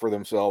take up for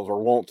themselves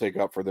or won't take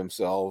up for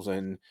themselves,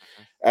 and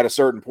at a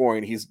certain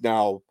point he's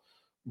now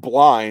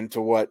blind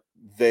to what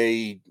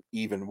they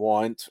even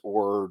want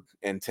or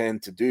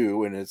intend to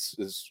do, and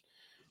is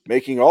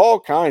making all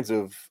kinds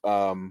of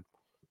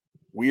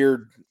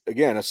weird,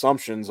 again,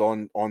 assumptions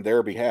on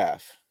their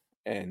behalf,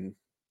 and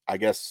I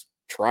guess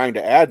trying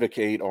to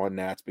advocate on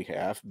Nat's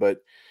behalf, but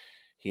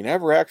he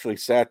never actually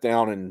sat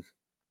down and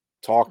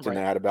talked to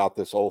Nat about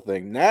this whole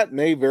thing. Nat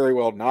may very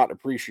well not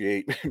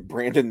appreciate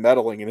Brandon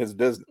meddling in his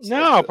business.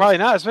 No, probably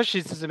not,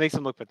 especially since it makes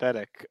him look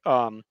pathetic.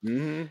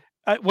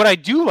 What I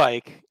do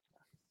like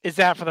is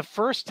that for the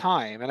first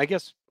time, and I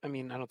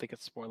don't think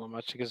it's spoiling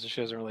much because the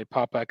show doesn't really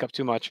pop back up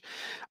too much.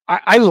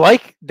 I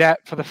like that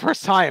for the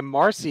first time,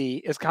 Marcy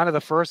is kind of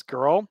the first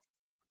girl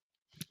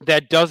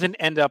that doesn't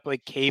end up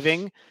like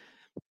caving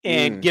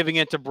and giving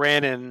it to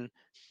Brandon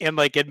and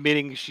like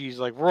admitting she's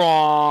like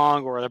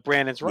wrong or that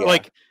Brandon's right.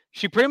 Like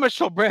she pretty much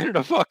told Brandon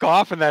to fuck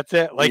off and that's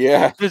it. Like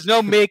there's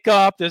no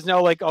makeup. There's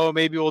no like, oh,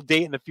 maybe we'll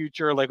date in the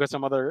future. Like with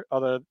some other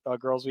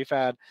girls we've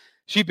had.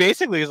 She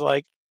basically is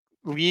like,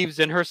 leaves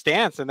in her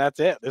stance and that's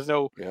it. There's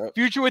no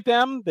future with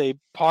them. They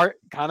part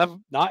kind of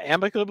not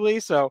amicably.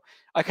 So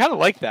I kind of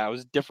like that. It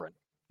was different.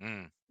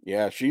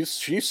 Yeah, she's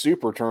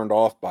super turned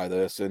off by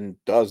this and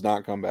does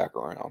not come back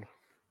around.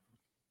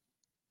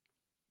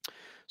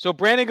 So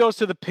Brandon goes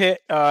to the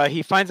pit.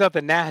 He finds out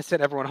that Nat has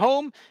sent everyone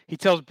home. He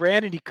tells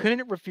Brandon he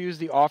couldn't refuse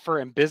the offer,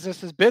 and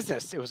business is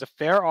business. It was a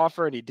fair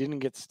offer, and he didn't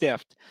get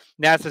stiffed.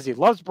 Nat says he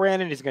loves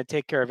Brandon. He's going to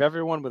take care of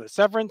everyone with a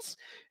severance,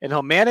 and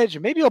he'll manage,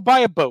 and maybe he'll buy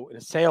a boat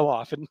and sail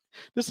off. And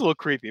this is a little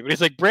creepy, but he's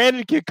like,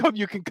 Brandon can come.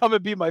 You can come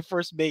and be my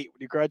first mate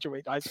when you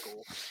graduate high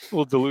school. A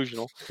little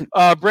delusional.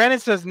 Brandon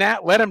says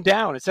Nat let him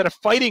down instead of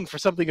fighting for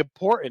something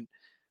important.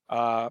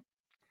 But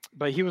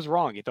he was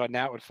wrong. He thought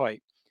Nat would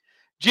fight.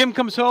 Jim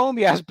comes home.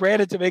 He asks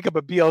Brandon to make up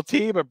a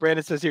BLT, but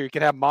Brandon says, here, you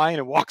can have mine,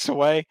 and walks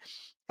away.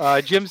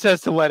 Jim says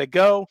to let it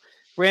go.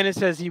 Brandon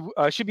says he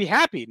should be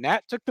happy.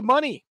 Nat took the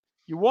money.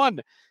 You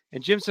won.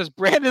 And Jim says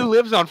Brandon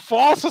lives on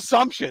false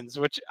assumptions,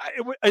 which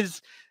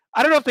is,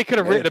 I don't know if they could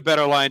have written a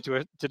better line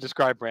to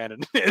describe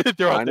Brandon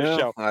throughout this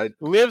show.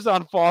 Lives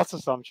on false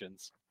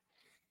assumptions.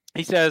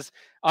 He says,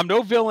 I'm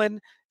no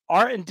villain.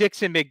 Art and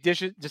Dixon make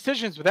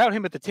decisions without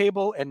him at the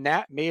table, and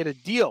Nat made a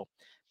deal.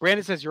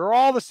 Brandon says, you're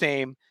all the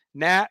same.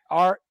 Nat,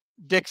 Art,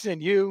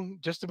 Dixon, you,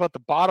 just about the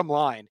bottom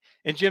line.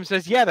 And Jim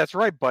says, yeah, that's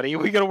right, buddy.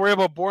 We got to worry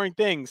about boring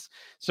things,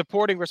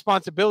 supporting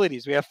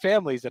responsibilities. We have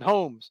families and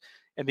homes.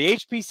 And the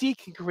HPC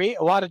can create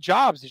a lot of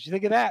jobs. Did you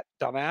think of that,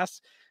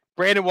 dumbass?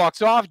 Brandon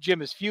walks off.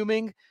 Jim is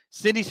fuming.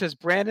 Cindy says,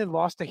 Brandon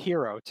lost a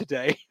hero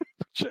today.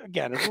 Which,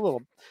 again, it's a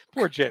little,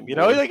 poor Jim,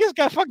 like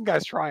this fucking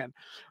guy's trying.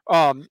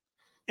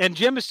 And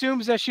Jim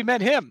assumes that she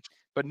meant him.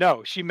 But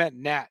no, she meant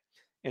Nat.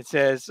 And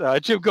says,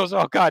 Jim goes,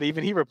 oh God,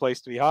 even he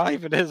replaced me, huh?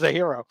 Even as a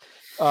hero.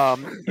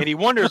 And he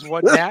wonders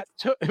what Nat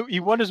took.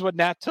 He wonders what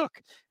Nat took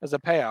as a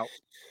payout.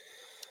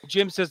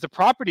 Jim says the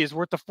property is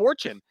worth a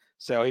fortune.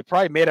 So he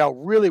probably made out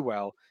really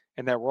well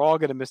and that we're all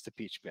going to miss the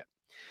Peach Pit.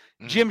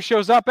 Jim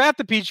shows up at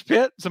the Peach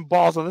Pit, some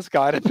balls on this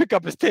guy to pick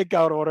up his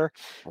takeout order.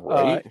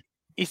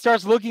 He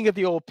starts looking at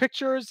the old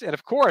pictures. And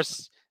of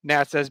course,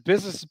 Nat says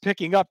business is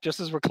picking up just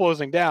as we're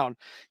closing down.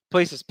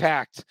 Place is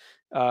packed.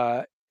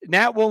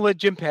 Nat won't let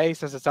Jim pay. He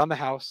says it's on the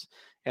house.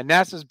 And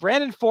Nat says,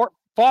 Brandon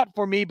fought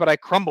for me, but I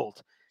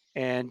crumbled.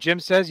 And Jim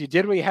says, you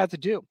did what you had to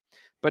do.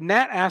 But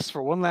Nat asks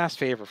for one last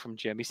favor from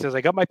Jim. He says,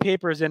 I got my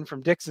papers in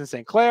from Dixon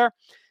St. Clair,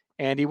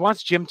 and he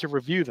wants Jim to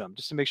review them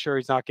just to make sure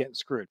he's not getting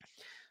screwed.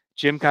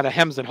 Jim kind of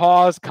hems and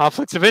haws,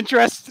 conflicts of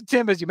interest,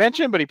 Tim, as you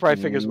mentioned, but he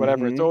probably figures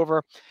whatever, it's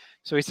over.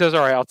 So he says,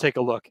 all right, I'll take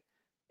a look.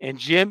 And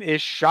Jim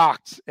is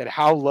shocked at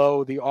how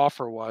low the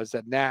offer was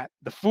that Nat,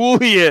 the fool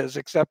he is,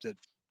 accepted.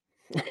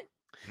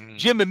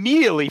 Jim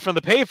immediately from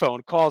the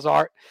payphone calls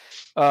Art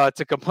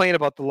to complain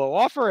about the low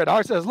offer. And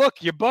Art says, look,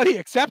 your buddy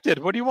accepted.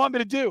 What do you want me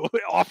to do?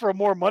 Offer him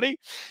more money?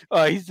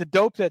 He's the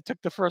dope that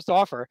took the first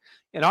offer.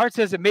 And Art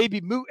says it may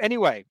be moot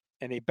anyway.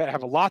 And they better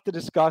have a lot to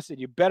discuss. And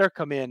you better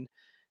come in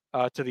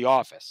to the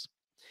office.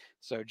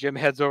 So Jim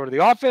heads over to the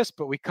office,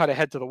 but we cut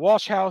ahead to the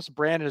Walsh house.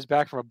 Brandon is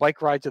back from a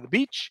bike ride to the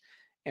beach.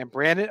 And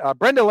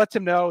Brenda lets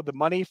him know the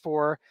money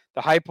for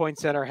the High Point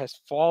Center has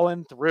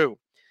fallen through.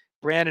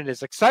 Brandon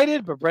is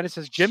excited, but Brenda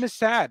says Jim is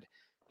sad.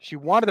 She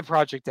wanted the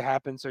project to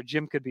happen so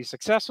Jim could be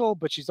successful,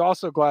 but she's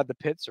also glad the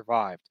pit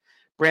survived.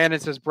 Brandon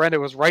says Brenda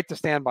was right to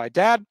stand by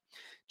Dad.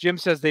 Jim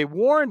says they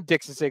warned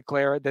Dixon St.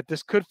 Clair that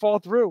this could fall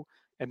through,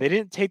 and they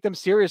didn't take them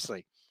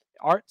seriously.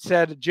 Art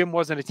said Jim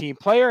wasn't a team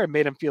player and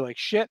made him feel like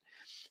shit.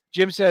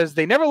 Jim says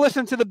they never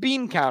listened to the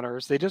bean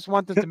counters. They just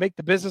wanted to make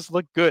the business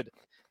look good.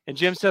 And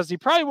Jim says he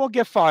probably won't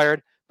get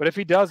fired, but if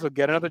he does, he'll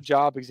get another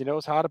job because he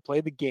knows how to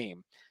play the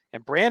game.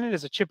 And Brandon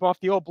is a chip off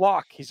the old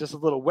block. He's just a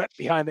little wet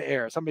behind the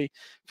ear. Somebody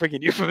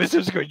freaking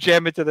euphemisms going to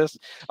jam into this.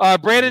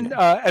 Brandon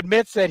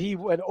admits that he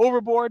went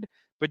overboard,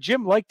 but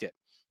Jim liked it.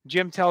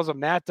 Jim tells him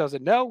Nat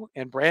doesn't know,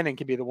 and Brandon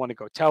can be the one to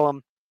go tell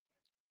him.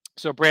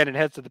 So Brandon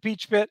heads to the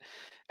Peach Pit.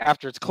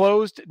 After it's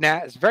closed,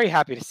 Nat is very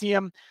happy to see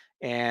him.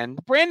 And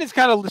Brandon's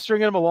kind of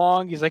stringing him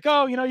along. He's like,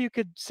 oh, you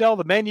could sell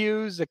the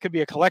menus. It could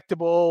be a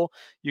collectible.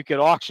 You could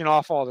auction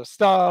off all the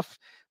stuff.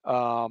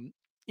 And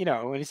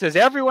he says,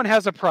 everyone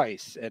has a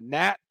price. And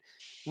Nat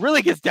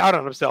really gets down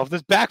on himself.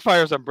 This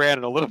backfires on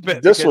Brandon a little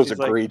bit. This was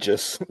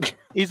egregious.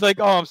 He's like,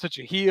 oh, I'm such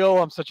a heel.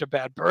 I'm such a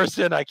bad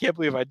person. I can't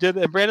believe I did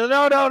that. And Brandon,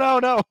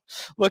 no.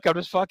 Look, I'm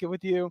just fucking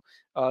with you.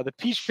 The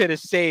Peach Pit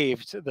is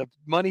saved. The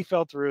money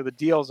fell through. The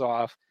deal's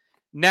off.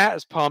 Nat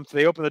is pumped.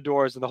 They open the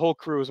doors, and the whole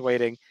crew is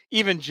waiting,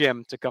 even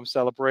Jim, to come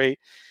celebrate.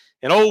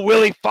 And old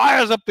Willie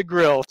fires up the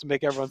grill to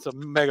make everyone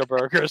some mega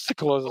burgers to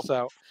close us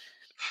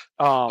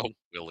out.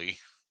 Willie.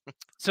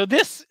 So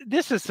this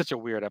is such a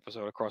weird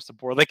episode across the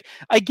board. Like,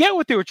 I get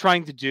what they were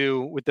trying to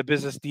do with the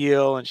business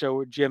deal and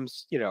show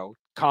Jim's,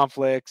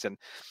 conflicts,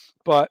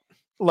 but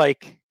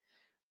like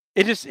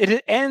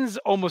it ends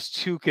almost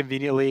too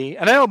conveniently.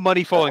 And I know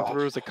money falling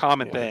through is a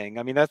common thing.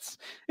 I mean, it's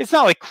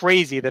not like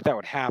crazy that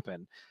would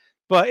happen.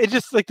 But it's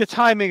just like the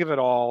timing of it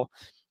all.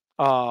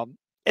 And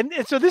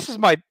so this is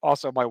my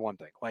one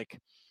thing. Like,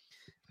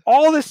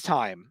 all this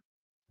time,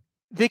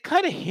 they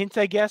kind of hint,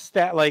 I guess,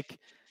 that like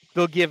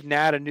they'll give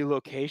Nat a new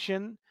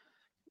location.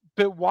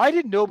 But why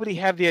did nobody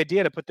have the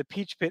idea to put the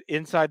Peach Pit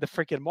inside the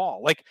freaking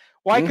mall? Like,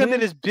 why couldn't they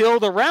just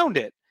build around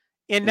it?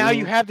 And now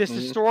you have this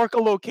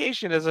historical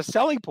location as a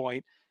selling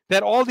point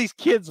that all these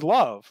kids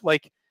love.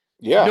 Like,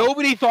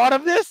 nobody thought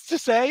of this to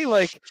say,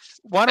 like,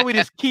 why don't we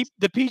just keep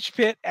the Peach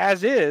Pit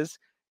as is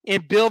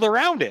and build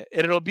around it,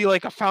 and it'll be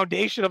like a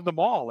foundation of the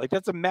mall. Like,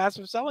 that's a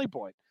massive selling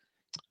point.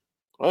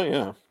 Oh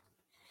yeah,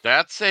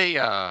 that's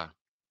a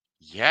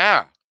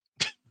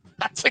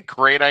that's a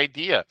great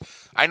idea.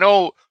 I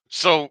know.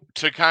 So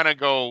to kind of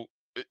go,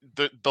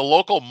 the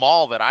local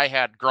mall that I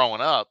had growing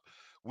up,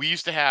 we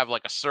used to have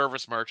like a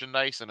Service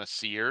Merchandise and a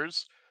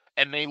Sears,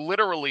 and they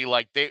literally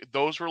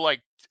those were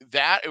like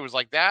that. It was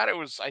like that. It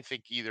was, I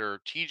think,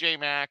 either TJ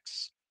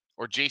Maxx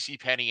or JC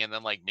Penney, and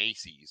then like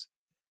Macy's.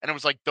 And it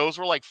was like, those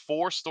were like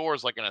 4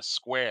 stores, like in a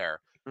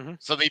square.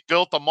 So they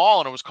built the mall,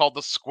 and it was called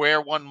the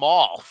Square One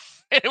Mall.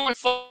 And it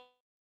was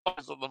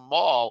of the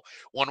mall.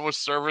 One was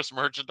Service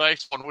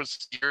Merchandise, one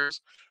was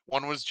Sears,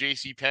 one was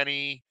JC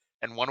Penney,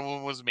 and one of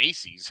them was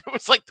Macy's. It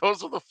was like,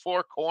 those are the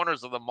 4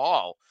 corners of the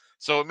mall.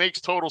 So it makes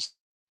total.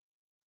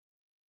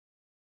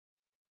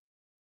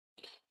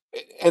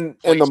 And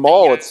the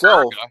mall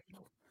itself.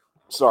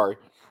 Sorry.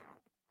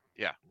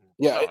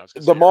 Yeah,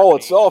 the mall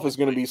itself is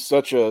going to be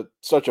such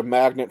a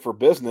magnet for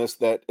business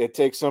that it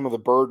takes some of the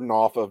burden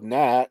off of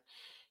Nat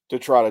to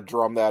try to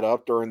drum that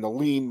up during the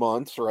lean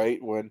months,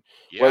 right? When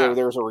whether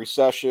there's a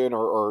recession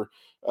or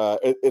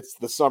it's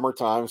the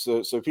summertime,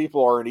 so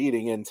people aren't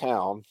eating in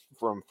town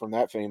from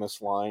that famous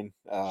line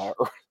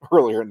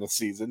earlier in the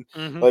season.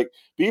 Like,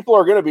 people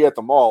are going to be at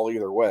the mall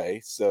either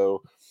way,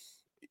 so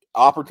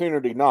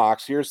opportunity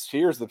knocks. Here's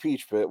the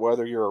Peach Pit,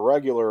 whether you're a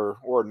regular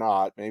or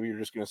not. Maybe you're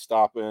just going to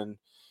stop in,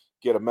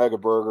 get a mega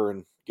burger,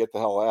 and get the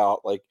hell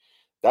out. Like,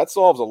 that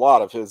solves a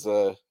lot of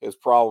his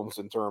problems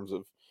in terms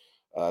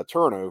of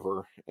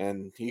turnover,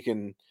 and he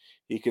can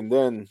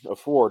then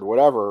afford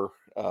whatever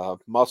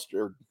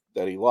mustard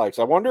that he likes.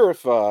 I wonder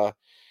if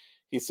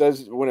he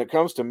says when it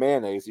comes to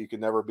mayonnaise, you can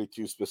never be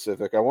too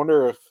specific. I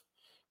wonder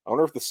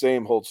if the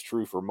same holds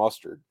true for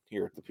mustard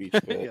here at the Peach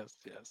Pit.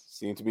 Yes.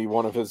 Seems to be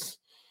one of his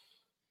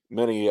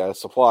many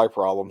supply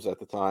problems at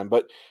the time.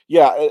 But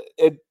yeah,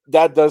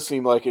 that does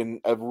seem like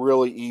a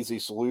really easy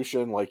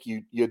solution. Like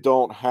you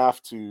don't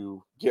have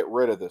to get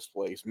rid of this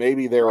place.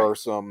 Maybe there are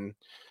some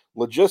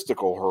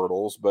logistical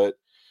hurdles, but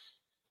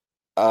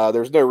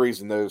there's no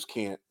reason those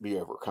can't be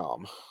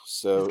overcome.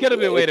 So it's got to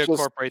be a way to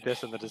incorporate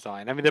this in the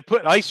design. I mean, they're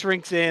putting ice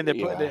rinks in, they're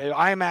putting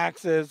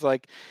IMAXs.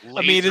 Like, lasers.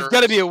 I mean, there's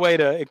got to be a way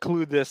to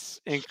include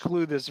this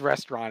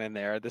restaurant in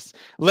there. This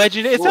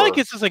legend. It's not like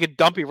it's just like a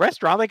dumpy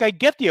restaurant. Like, I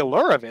get the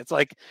allure of it. It's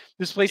like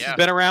this place has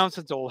been around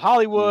since old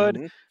Hollywood.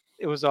 Mm-hmm.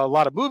 It was a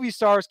lot of movie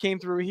stars came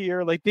through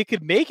here. Like, they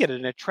could make it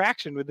an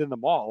attraction within the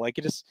mall. Like,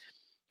 it just.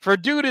 For a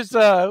dude as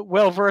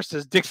well versed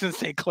as Dixon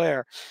St.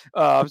 Clair,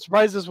 I'm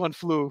surprised this one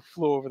flew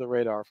over the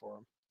radar for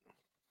him.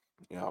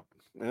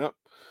 Yep.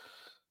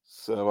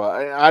 So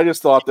I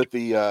just thought that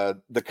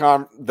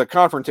the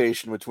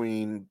confrontation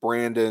between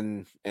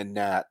Brandon and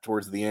Nat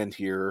towards the end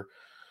here,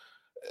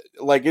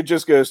 like, it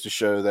just goes to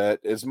show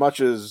that as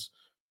much as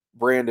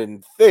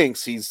Brandon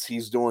thinks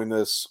he's doing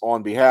this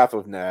on behalf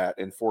of Nat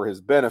and for his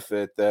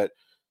benefit, that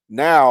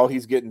now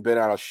he's getting bent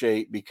out of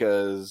shape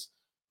because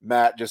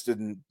Matt just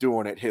isn't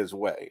doing it his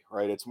way,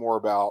 right? It's more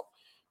about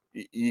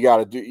you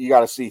got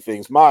to see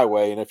things my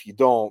way, and if you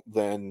don't,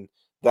 then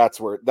that's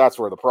where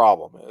the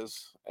problem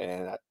is.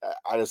 And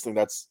I just think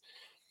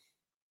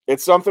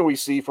it's something we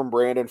see from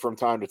Brandon from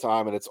time to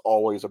time, and it's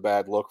always a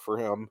bad look for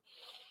him.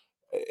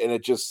 And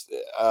it just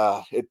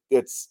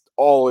it's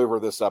all over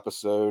this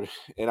episode,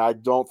 and I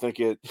don't think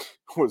it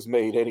was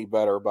made any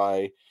better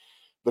by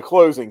the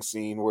closing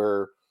scene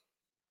where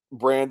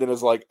Brandon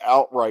is like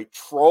outright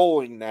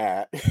trolling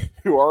Nat,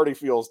 who already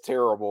feels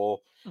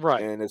terrible,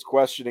 right, and is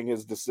questioning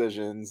his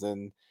decisions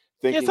and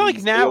thinking. It's not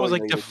like Nat was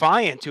like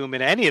defiant to him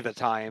at any of the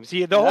times.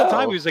 The whole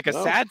time he was like a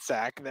sad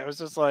sack. That was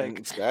just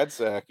like sad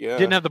sack. Yeah,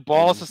 didn't have the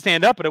balls to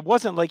stand up, but it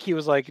wasn't like he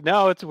was like,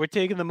 no, we're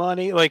taking the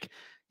money. Like,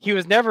 he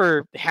was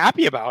never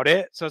happy about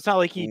it. So it's not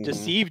like he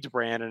deceived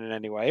Brandon in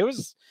any way. It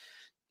was.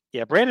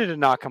 Yeah, Brandon did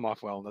not come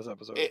off well in this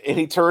episode. And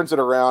he turns it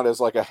around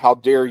as like a "how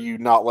dare you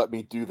not let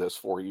me do this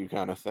for you"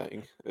 kind of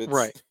thing.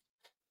 Right.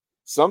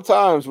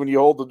 Sometimes when you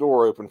hold the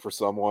door open for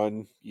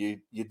someone, you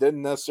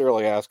didn't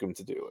necessarily ask them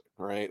to do it,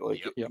 right?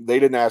 Like they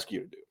didn't ask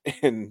you to do it,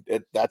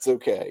 and that's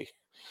okay.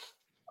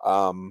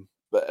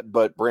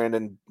 But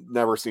Brandon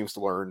never seems to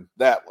learn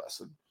that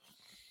lesson.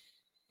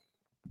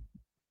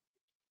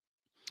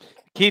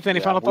 Keith,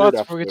 any final thoughts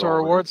before we get to our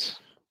awards?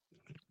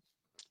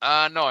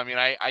 No, I mean,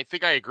 I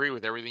think I agree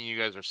with everything you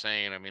guys are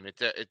saying. I mean,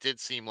 it did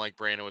seem like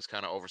Brandon was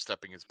kind of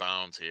overstepping his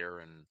bounds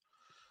here, and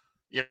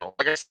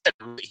like I said,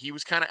 he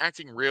was kind of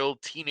acting real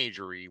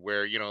teenagery,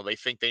 where they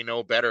think they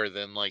know better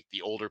than like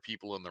the older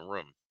people in the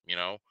room,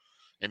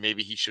 and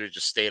maybe he should have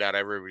just stayed out of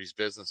everybody's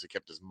business and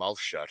kept his mouth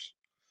shut.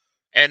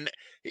 And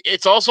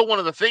it's also one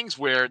of the things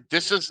where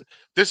this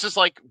is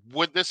like,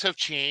 would this have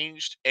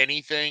changed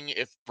anything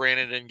if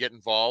Brandon didn't get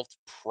involved?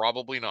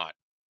 Probably not.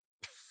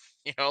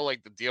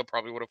 Like the deal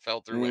probably would have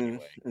fell through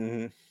anyway.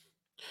 Mm-hmm.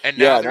 And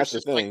now there's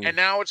just like, and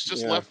now it's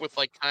just left with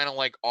like kind of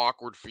like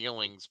awkward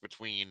feelings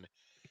between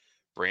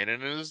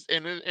Brandon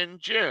and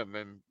Jim,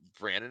 and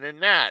Brandon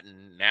and Nat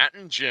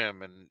and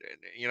Jim, and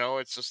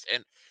it's just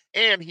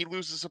and he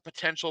loses a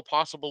potential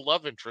possible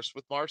love interest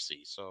with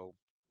Marcy. So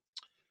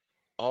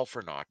all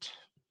for naught.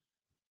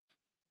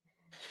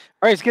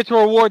 All right, let's get to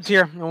our awards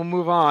here, and we'll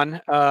move on.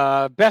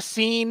 Best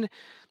scene.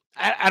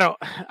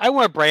 I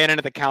want Brandon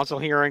at the council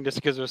hearing just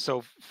because it was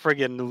so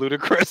friggin'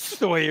 ludicrous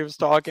the way he was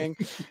talking.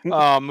 It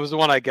was the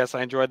one I guess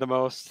I enjoyed the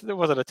most. There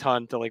wasn't a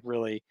ton to like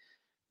really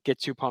get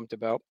too pumped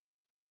about.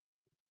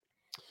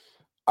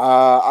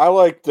 I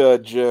liked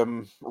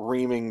Jim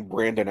reaming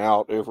Brandon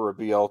out over a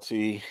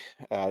BLT.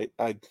 I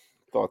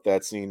thought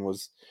that scene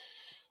was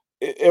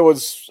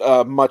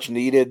much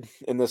needed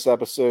in this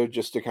episode,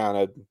 just to kind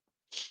of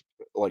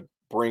like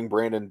bring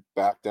Brandon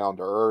back down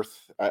to earth.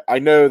 I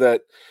know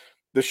that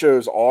the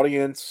show's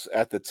audience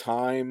at the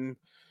time,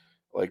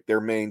 like their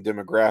main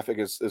demographic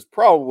is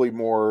probably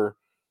more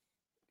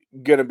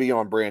going to be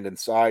on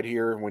Brandon's side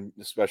here,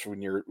 especially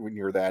when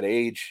you're that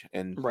age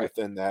and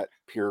within that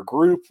peer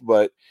group.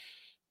 But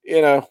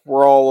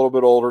we're all a little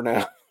bit older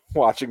now,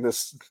 watching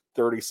this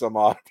 30 some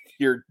odd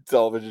year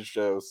television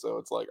show, so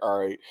it's like, all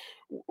right,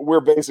 we're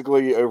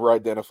basically over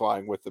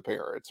identifying with the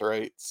parents,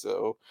 right?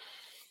 So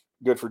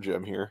good for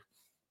Jim here.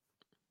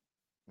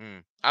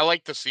 I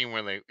like the scene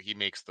when he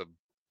makes the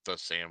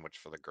sandwich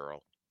for the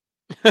girl.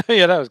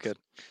 Yeah, that was good.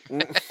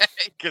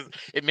 Because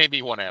it made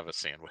me want to have a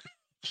sandwich.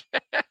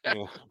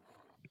 All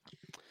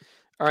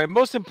right,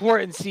 most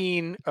important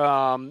scene.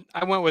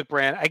 I went with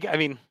Brandon. I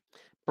mean,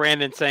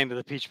 Brandon saying that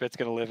the Peach Pit's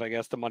going to live. I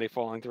guess the money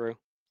falling through.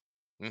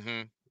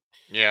 Mm-hmm.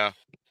 Yeah,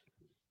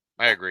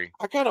 I agree.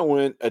 I kind of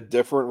went a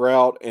different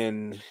route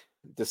and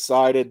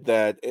decided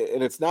that,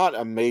 and it's not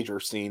a major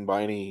scene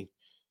by any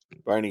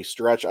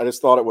stretch. I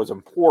just thought it was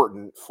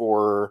important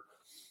for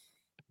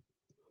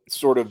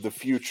sort of the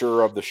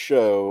future of the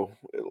show,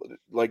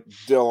 like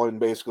Dylan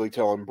basically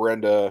telling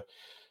Brenda,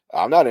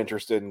 I'm not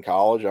interested in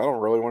college. I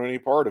don't really want any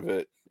part of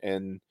it.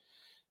 And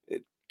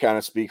it kind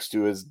of speaks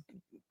to his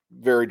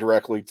very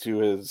directly to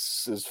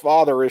his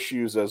father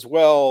issues as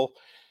well.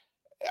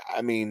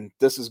 I mean,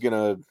 this is going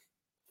to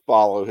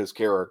follow his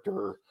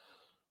character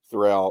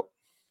throughout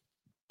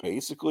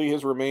basically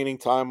his remaining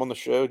time on the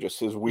show, just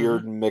his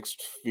weird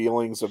mixed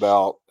feelings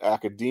about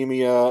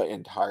academia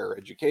and higher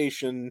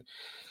education.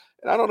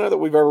 And I don't know that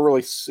we've ever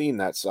really seen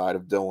that side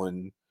of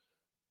Dylan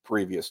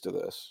previous to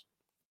this.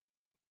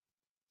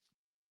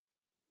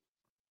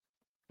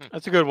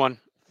 That's a good one,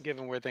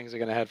 given where things are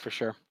going to head for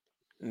sure.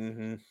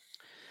 Mm-hmm.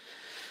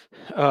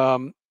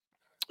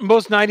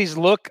 Most 90s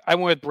look, I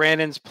went with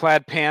Brandon's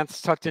plaid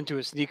pants tucked into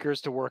his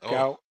sneakers to work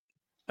out.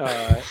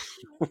 I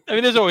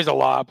mean, there's always a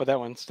lot, but that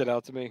one stood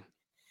out to me.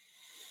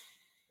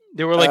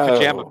 They were like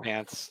pajama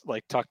pants,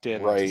 like tucked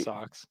in into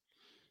socks.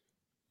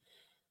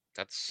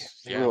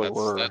 That's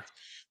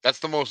that's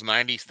the most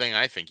 90s thing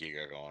I think you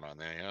got going on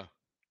there, yeah.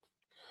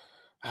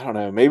 I don't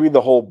know. Maybe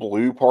the whole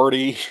blue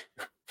party,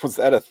 was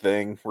that a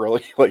thing,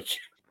 really? Like,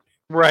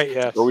 right,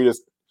 yes. Are we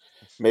just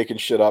making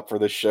shit up for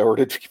this show, or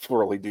did people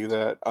really do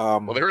that?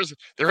 Well, there is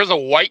a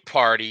white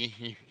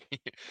party.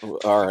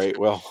 All right,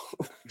 well,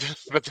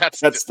 but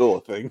that's still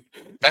a thing.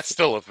 That's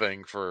still a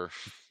thing for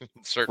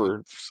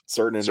certain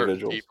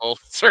individuals.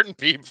 Certain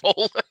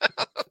people.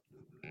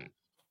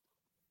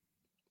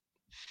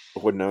 I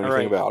wouldn't know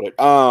anything about it.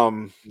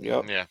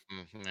 Yep. Yeah.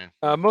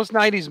 Most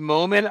 90s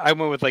moment, I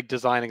went with like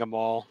designing a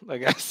mall. I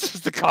guess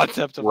is the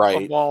concept of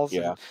malls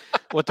and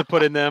what to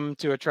put in them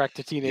to attract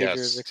the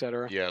teenagers,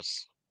 etc.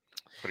 Yes.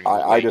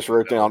 I just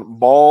wrote down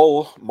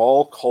mall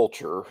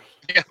culture.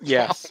 Yeah.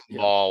 Yes.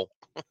 Mall.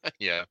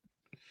 Yeah.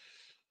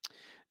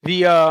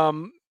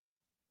 The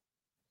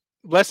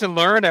lesson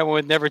learned, I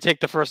would never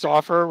take the first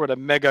offer when a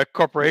mega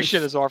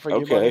corporation is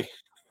offering you money.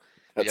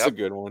 That's a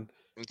good one.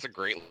 It's a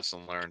great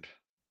lesson learned.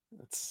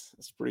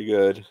 It's pretty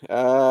good.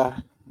 Yeah,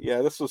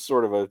 this was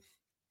sort of a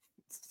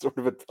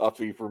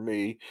toughie for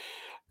me.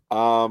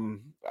 I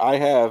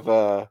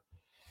have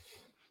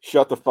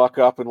shut the fuck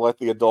up and let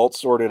the adults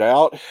sort it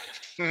out.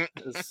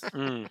 Is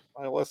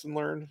my lesson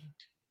learned.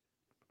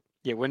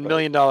 Yeah, when $1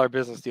 million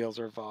business deals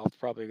are involved,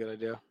 probably a good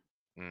idea.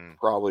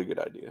 Probably a good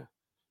idea.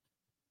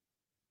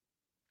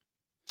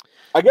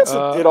 I guess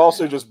it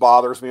also just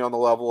bothers me on the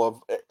level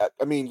of,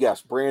 I mean,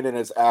 yes, Brandon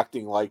is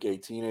acting like a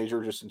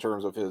teenager just in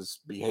terms of his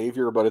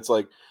behavior, but it's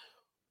like,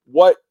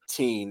 what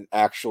teen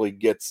actually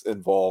gets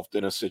involved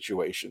in a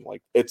situation?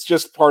 Like, it's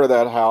just part of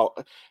that how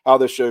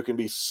the show can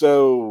be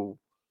so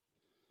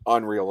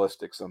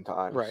unrealistic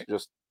sometimes, right?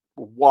 Just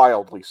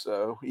wildly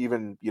so,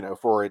 even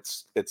for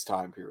its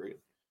time period.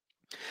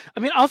 I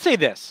mean, I'll say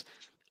this: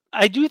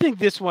 I do think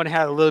this one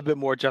had a little bit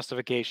more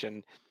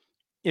justification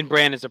in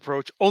Brandon's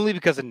approach, only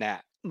because of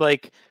Nat.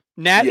 Like,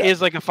 Nat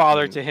is like a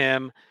father to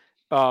him.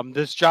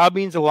 This job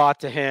means a lot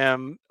to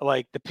him.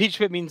 Like, the Peach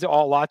Pit means a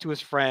lot to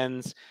his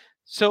friends.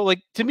 So,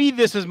 like, to me,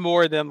 this is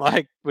more than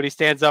like when he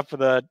stands up for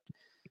the,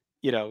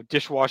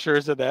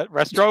 dishwashers at that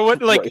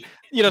restaurant. Like,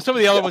 some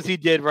of the other ones he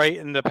did right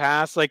in the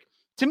past. Like,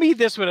 to me,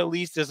 this one at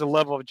least is a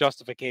level of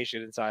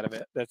justification inside of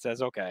it that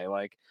says, okay,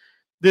 like,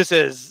 this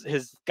is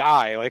his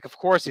guy. Like, of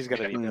course he's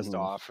going to be pissed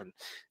off and,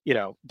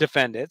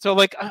 defend it. So,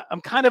 like, I'm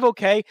kind of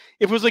okay.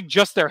 If it was like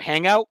just their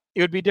hangout,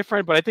 it would be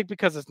different. But I think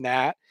because it's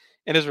Nat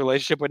and his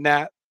relationship with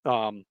Nat,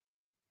 I'm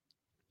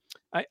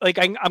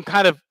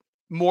kind of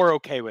more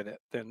okay with it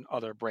than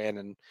other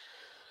Brandon.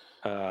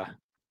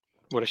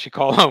 What does she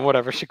call him?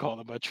 Whatever she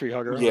called him, a tree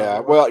hugger. Yeah,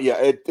 well, yeah,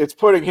 it's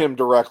putting him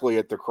directly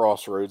at the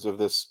crossroads of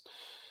this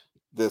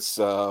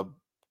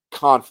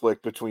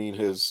conflict between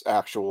his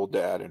actual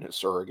dad and his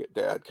surrogate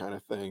dad kind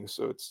of thing.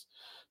 So it's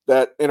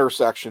that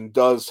intersection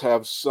does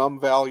have some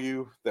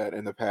value that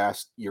in the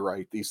past, you're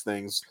right, these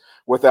things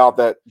without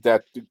that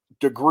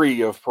degree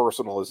of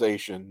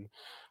personalization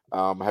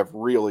have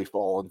really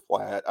fallen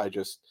flat. I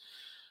just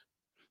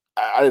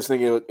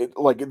think it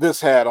like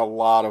this had a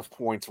lot of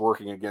points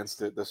working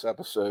against it this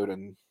episode,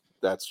 and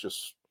that's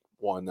just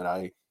one that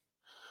I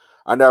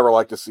never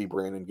like to see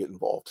Brandon get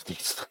involved in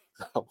these things.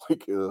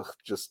 Like,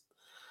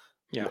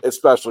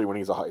 especially when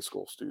he's a high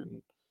school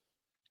student.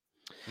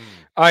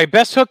 All right,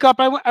 best hookup.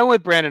 I went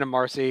with Brandon and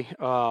Marcy.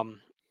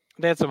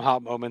 They had some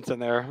hot moments in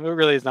there. There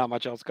really is not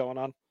much else going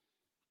on.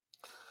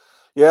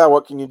 Yeah,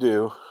 what can you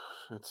do?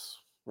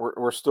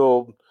 We're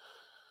still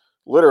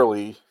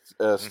literally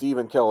Steve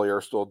and Kelly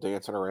are still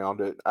dancing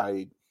around it.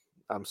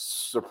 I'm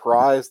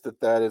surprised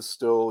that is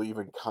still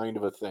even kind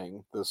of a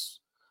thing this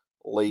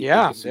late.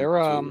 Yeah,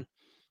 they're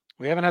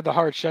we haven't had the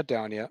hard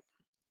shutdown yet.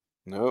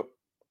 Nope.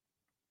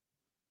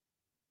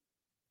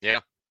 Yeah.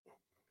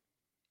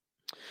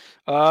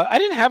 I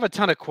didn't have a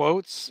ton of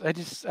quotes. I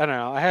don't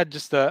know. I had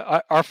just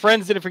our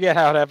friends didn't forget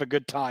how to have a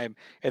good time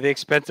at the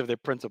expense of their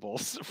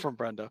principals from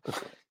Brenda.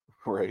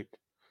 Right.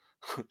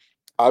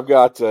 I've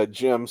got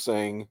Jim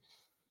saying,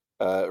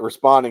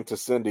 responding to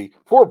Cindy,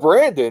 poor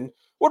Brandon,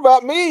 what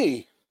about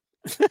me?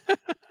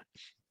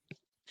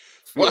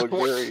 What's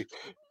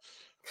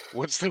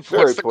the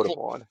put him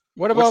on.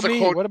 What about me?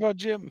 Quote, what about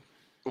Jim?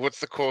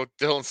 What's the quote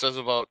Dylan says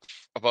about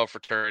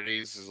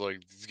fraternities? Is like,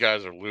 these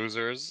guys are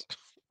losers.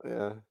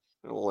 Yeah,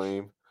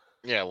 lame.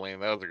 Yeah, lame.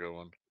 That was a good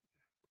one.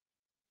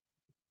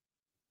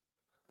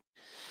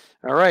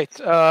 All right.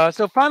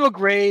 So final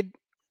grade.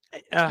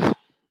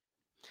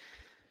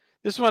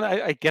 This one,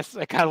 I guess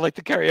I kind of like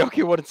the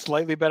karaoke one. It's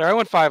slightly better. I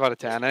went 5 out of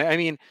 10. I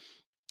mean,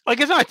 like,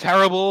 it's not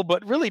terrible,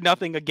 but really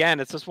nothing. Again,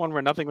 it's this one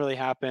where nothing really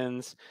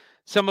happens.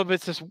 Some of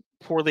it's just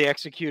poorly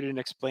executed and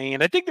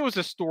explained. I think there was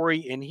a story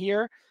in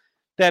here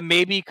that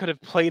maybe could have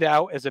played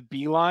out as a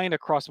beeline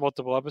across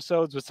multiple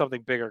episodes with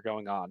something bigger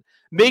going on.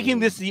 Making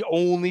this the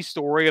only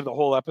story of the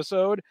whole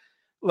episode,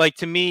 like,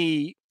 to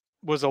me,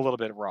 was a little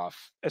bit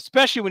rough,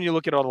 especially when you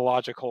look at all the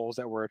logic holes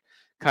that were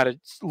kind of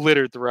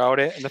littered throughout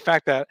it. And the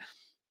fact that,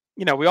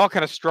 we all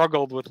kind of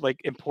struggled with,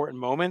 like, important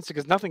moments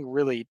because nothing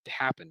really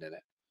happened in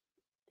it.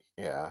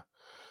 Yeah.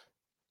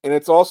 And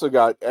it's also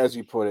got, as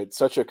you put it,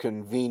 such a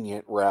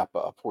convenient wrap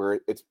up where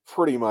it's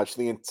pretty much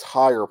the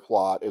entire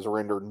plot is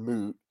rendered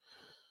moot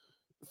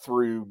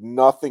through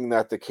nothing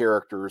that the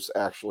characters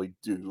actually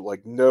do.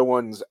 Like, no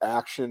one's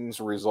actions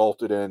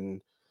resulted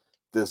in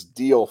this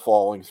deal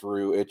falling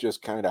through. It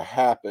just kind of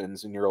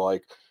happens, and you're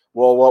like,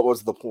 well, what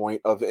was the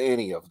point of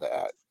any of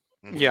that?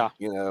 Yeah.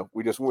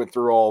 We just went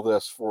through all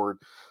this for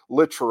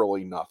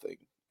literally nothing.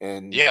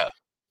 And yeah,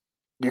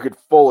 you could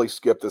fully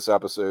skip this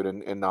episode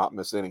and not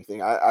miss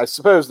anything. I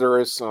suppose there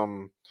is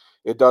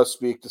it does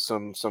speak to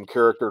some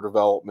character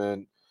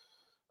development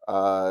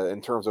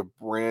in terms of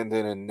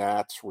Brandon and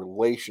Nat's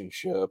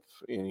relationship,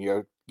 and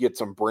you get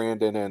some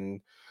Brandon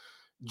and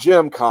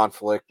Jim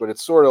conflict, but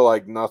it's sort of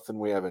like nothing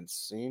we haven't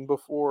seen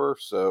before.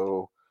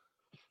 So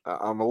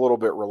I'm a little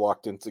bit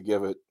reluctant to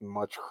give it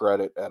much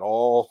credit at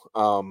all.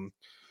 I'm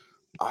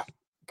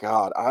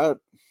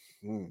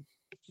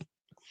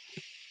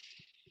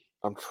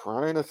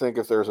trying to think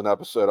if there's an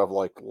episode of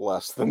like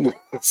less than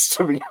this,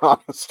 to be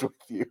honest with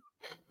you.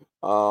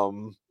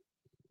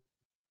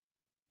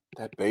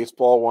 That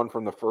baseball one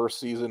from the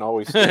first season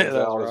always stands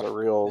out as a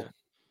real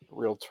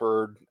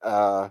turd.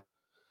 Man,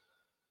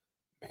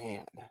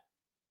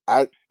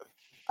 I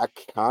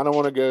kind of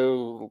want to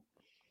go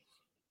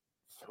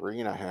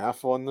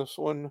 3.5 on this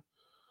one.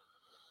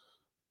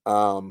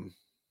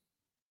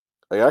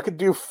 Like, I could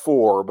do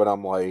 4, but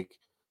I'm like,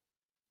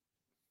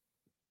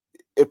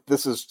 if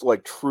this is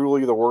like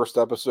truly the worst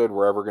episode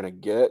we're ever gonna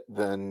get,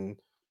 then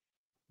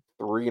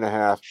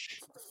 3.5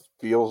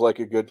 feels like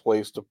a good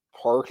place to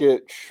park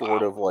it,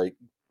 short of like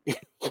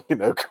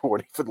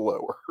going even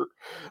lower.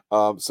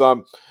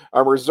 So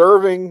I'm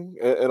reserving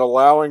and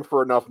allowing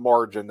for enough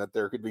margin that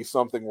there could be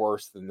something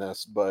worse than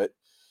this, but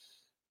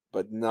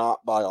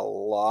not by a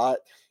lot.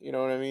 You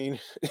know what I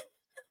mean?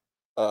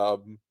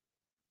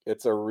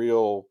 It's a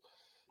real.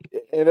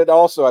 And it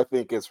also, I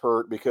think, is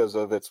hurt because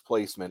of its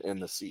placement in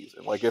the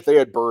season. Like, if they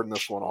had burned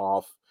this one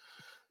off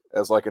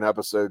as like an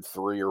episode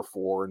 3 or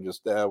 4 and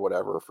just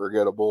whatever,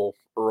 forgettable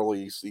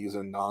early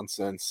season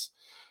nonsense.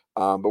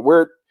 But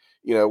we're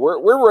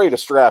ready to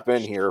strap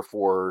in here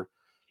for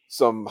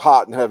some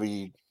hot and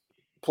heavy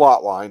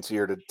plot lines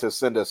here to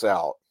send us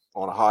out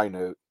on a high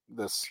note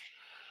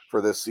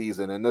for this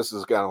season. And this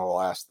is kind of the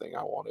last thing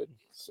I wanted.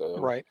 So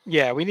right,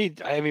 yeah, we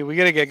got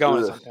to get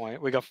going at some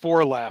point. We got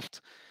 4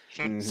 left.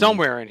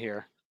 Somewhere in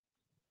here.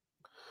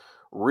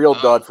 Real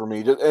dud for me.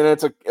 And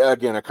it's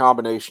a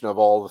combination of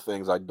all the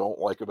things I don't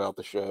like about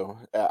the show.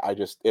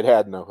 It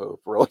had no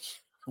hope really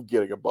of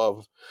getting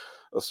above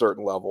a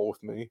certain level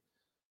with me.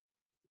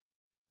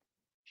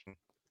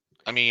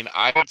 I mean,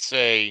 I would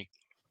say,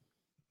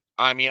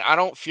 I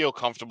don't feel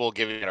comfortable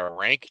giving it a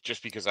rank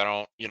just because I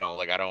don't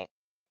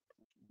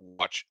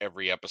watch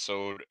every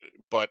episode,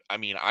 but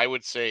I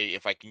would say,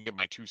 if I can give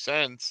my 2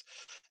 cents,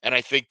 and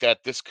I think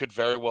that this could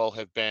very well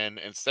have been,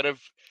 instead of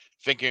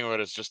thinking of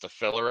it as just a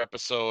filler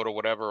episode or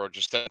whatever, or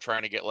just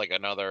trying to get like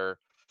another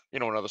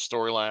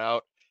storyline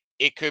out,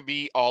 it could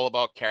be all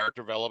about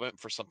character development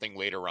for something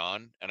later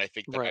on. And I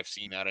think that I've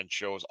seen that in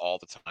shows all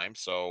the time.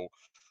 So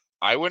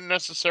I wouldn't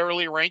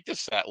necessarily rank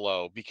this that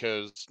low,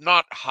 because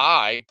not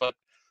high, but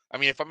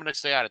if I'm going to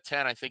say out of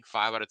 10, I think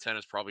 5 out of 10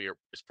 is probably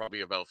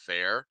about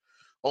fair.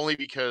 Only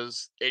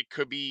because it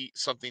could be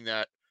something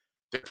that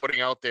they're putting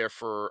out there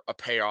for a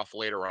payoff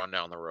later on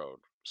down the road.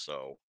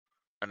 So,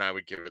 and I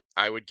would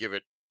give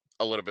it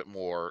a little bit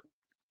more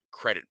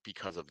credit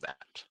because of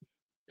that,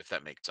 if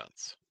that makes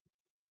sense.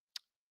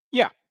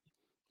 Yeah,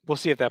 we'll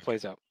see if that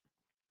plays out.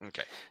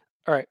 Okay.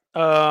 All right.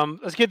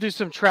 Let's get through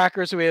some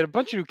trackers. So we had a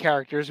bunch of new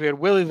characters. We had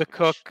Willie the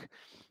cook.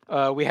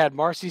 We had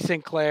Marcy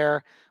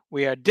Sinclair.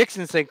 We had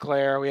Dixon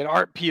Sinclair. We had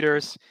Art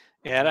Peters.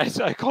 And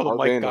I called him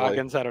Mike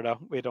Goggins. I don't know.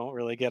 We don't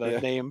really get a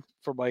name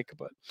for Mike,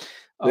 but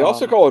they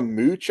also call him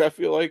Mooch, I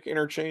feel like,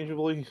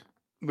 interchangeably.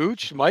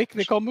 Mooch? Mike?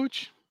 They call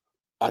Mooch?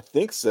 I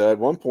think so. At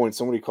one point,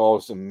 somebody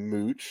calls him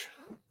Mooch.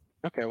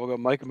 Okay, we'll go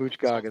Mike Mooch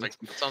Goggins.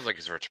 Sounds like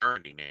his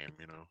fraternity name,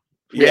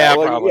 Yeah,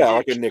 probably. Yeah,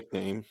 like a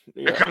nickname.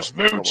 Here comes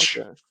Mooch.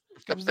 Here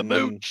comes the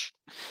Mooch.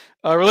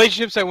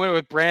 Relationships, I went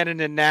with Brandon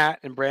and Nat,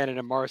 and Brandon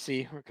and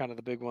Marcy were kind of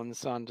the big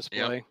ones on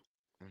display. Yep.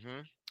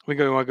 Mm-hmm. We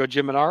want to go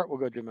Jim and Art. We'll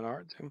go Jim and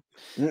Art too.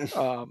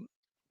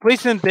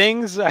 Places and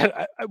things.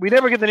 We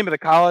never get the name of the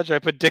college. I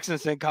put Dixon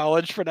State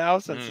College for now,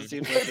 since it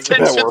seems like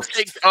Dixon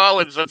State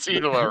College. That's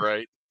even all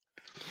right.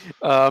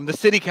 The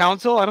city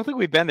council. I don't think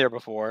we've been there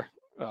before.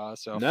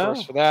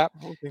 First for that.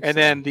 And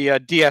then the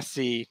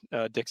DSC,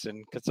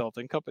 Dixon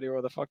Consulting Company, or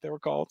what the fuck they were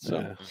called.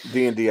 So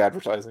D&D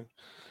advertising.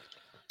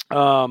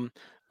 All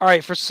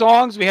right, for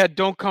songs, we had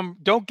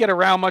Don't Get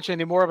Around Much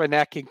Anymore by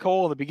Nat King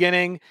Cole in the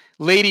beginning.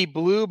 Lady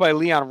Blue by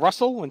Leon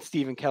Russell when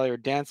Steve and Kelly are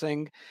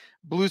dancing.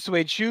 Blue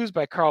Suede Shoes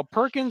by Carl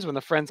Perkins when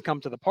the friends come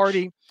to the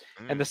party.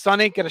 And The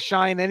Sun Ain't Gonna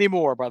Shine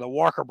Anymore by the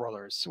Walker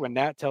Brothers when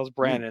Nat tells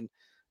Brandon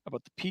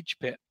about the peach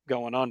pit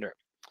going under.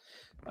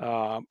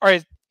 All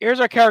right, here's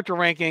our character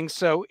rankings.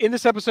 So in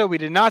this episode, we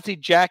did not see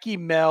Jackie,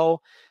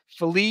 Mel,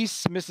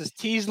 Felice, Mrs.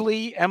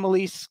 Teasley,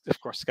 Emily, of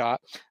course,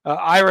 Scott,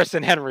 Iris,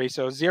 and Henry.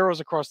 So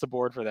zeros across the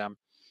board for them.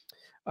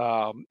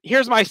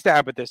 Here's my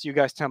stab at this. You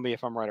guys tell me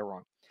if I'm right or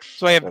wrong.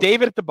 So I have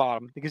David at the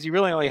bottom because he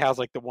really only has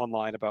like the one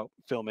line about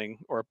filming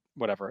or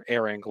whatever,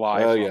 airing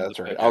live. Oh, yeah, that's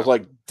right. I was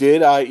like,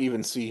 did I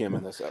even see him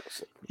in this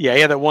episode?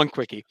 Yeah, that one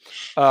quickie.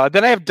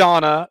 Then I have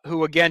Donna,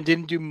 who again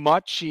didn't do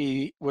much.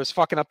 She was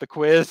fucking up the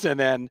quiz and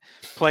then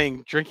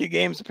playing drinking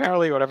games,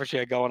 apparently, whatever she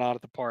had going on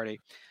at the party.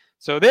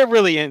 So they're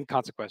really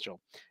inconsequential.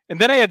 And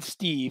then I had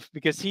Steve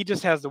because he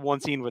just has the one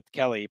scene with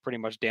Kelly pretty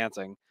much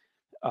dancing.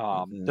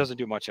 Doesn't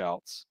do much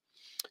else.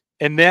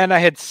 And then I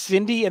had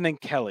Cindy and then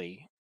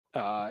Kelly.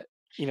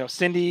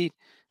 Cindy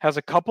has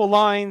a couple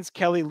lines.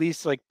 Kelly at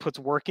least like puts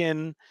work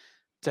in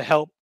to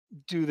help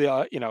do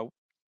the,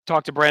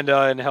 talk to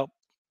Brenda and help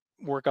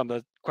work on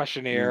the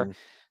questionnaire.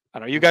 I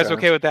don't know. You guys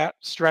okay with that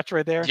stretch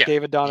right there? Yeah.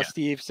 David, Donna,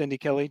 Steve, Cindy,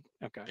 Kelly.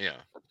 Okay. Yeah.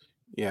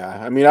 Yeah.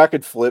 I mean, I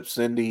could flip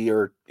Cindy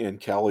and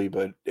Kelly,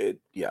 but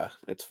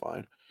it's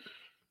fine.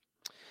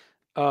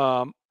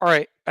 All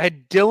right. I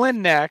had Dylan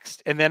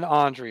next and then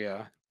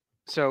Andrea.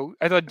 So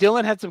I thought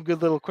Dylan had some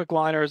good little quick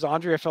liners.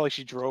 Andrea felt like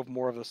she drove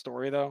more of the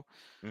story though.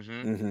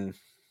 And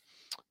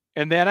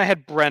then I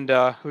had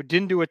Brenda, who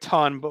didn't do a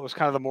ton, but was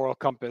kind of the moral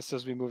compass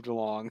as we moved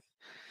along.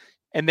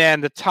 And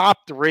then the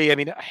top three, I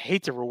mean, I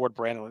hate to reward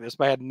Brandon with this,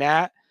 but I had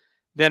Nat,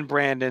 then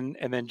Brandon,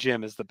 and then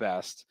Jim is the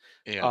best.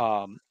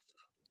 Yeah.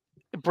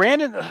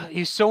 Brandon,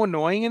 he's so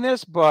annoying in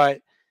this,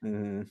 but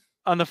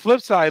on the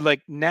flip side,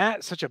 like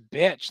Nat's such a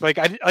bitch. Like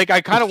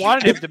I kind of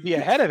wanted him to be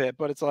ahead of it,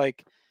 but it's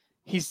like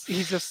he's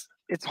just,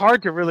 it's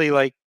hard to really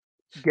like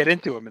get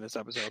into him in this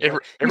episode. It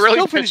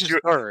really finishes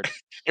third.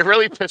 It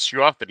really pissed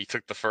you off that he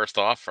took the first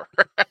offer.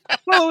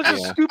 Well, it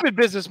was a stupid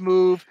business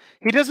move.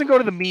 He doesn't go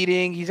to the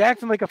meeting. He's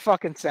acting like a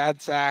fucking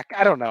sad sack.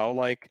 I don't know.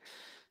 Like,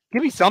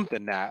 give me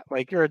something, Nat.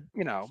 Like, you're,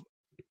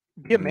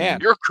 be a man.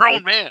 You're a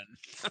grown man.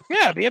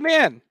 Yeah, be a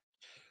man.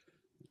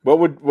 What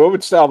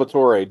would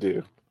Salvatore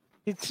do?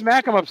 He'd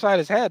smack him upside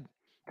his head.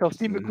 Tell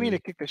Steve McQueen to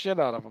kick the shit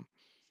out of him.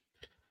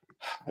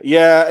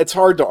 Yeah, it's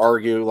hard to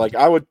argue. Like,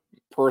 I would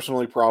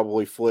personally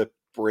probably flip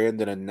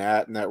Brandon and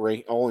Nat in that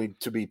rank, only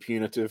to be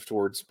punitive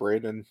towards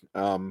Brandon,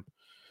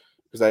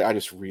 because I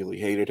just really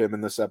hated him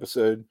in this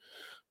episode.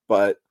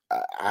 But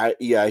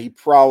he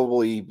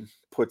probably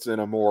puts in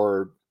a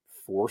more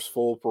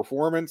forceful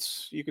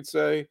performance, you could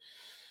say.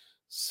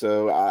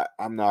 So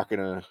I'm not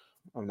gonna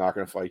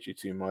fight you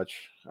too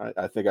much.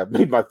 I think I've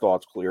made my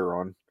thoughts clear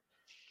on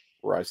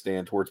where I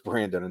stand towards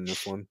Brandon in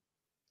this one.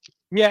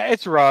 Yeah,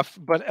 it's rough,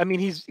 but I mean,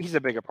 he's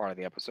a bigger part of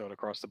the episode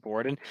across the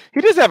board, and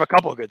he does have a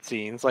couple of good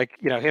scenes, like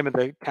him at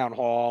the town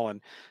hall, and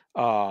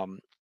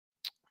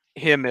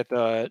him at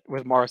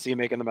with Marcy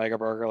making the mega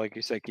burger, like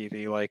you said,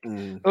 Keithy. Like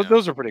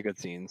those are pretty good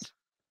scenes.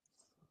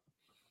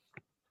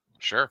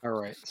 Sure. All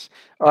right,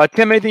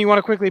 Tim, anything you want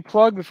to quickly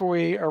plug before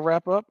we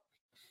wrap up?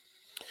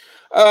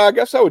 I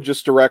guess I would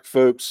just direct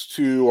folks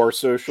to our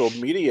social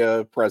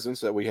media presence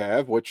that we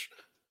have, which.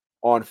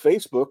 On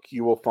Facebook,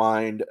 you will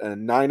find a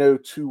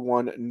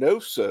 9021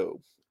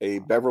 No-So, a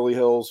Beverly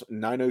Hills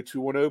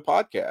 90210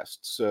 podcast.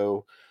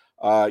 So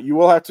you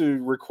will have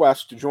to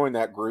request to join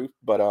that group.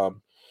 But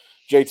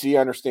JT,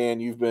 I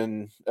understand you've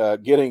been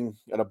getting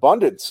an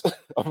abundance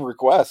of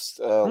requests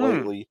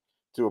lately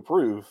to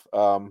approve.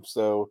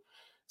 So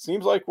it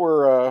seems like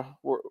we're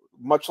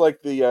much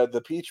like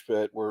the Peach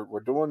Pit.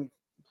 We're doing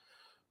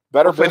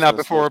better. Hopefully not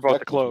before we're about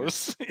to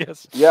close.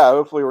 Yes. Yeah,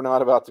 hopefully we're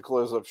not about to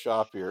close up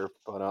shop here.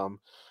 But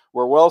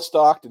we're well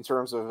stocked in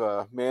terms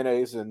of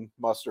mayonnaise and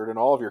mustard and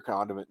all of your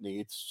condiment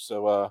needs.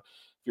 So if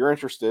you're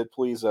interested,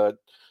 please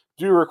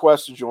do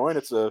request to join.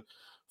 It's a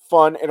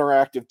fun,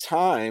 interactive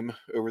time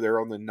over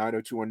there on the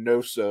 9021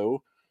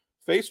 No-So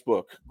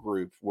Facebook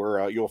group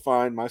where you'll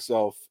find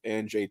myself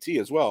and JT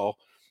as well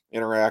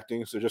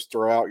interacting. So just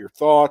throw out your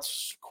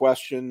thoughts,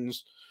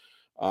 questions,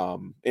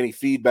 any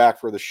feedback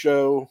for the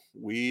show.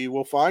 We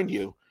will find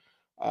you.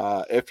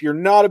 If you're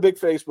not a big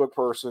Facebook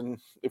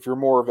person, if you're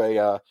more of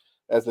a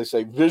as they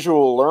say,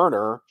 visual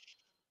learner,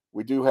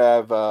 we do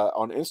have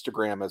on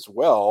Instagram as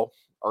well,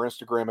 our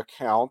Instagram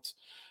account,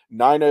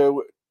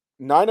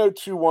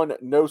 9021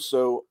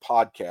 No-So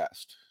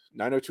podcast.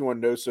 9021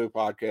 No-So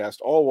podcast,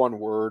 all one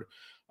word.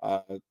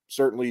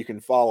 Certainly you can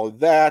follow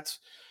that.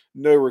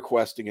 No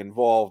requesting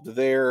involved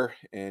there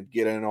and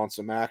get in on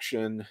some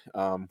action.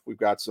 We've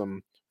got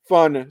some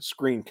fun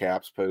screen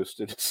caps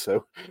posted.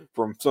 So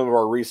from some of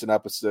our recent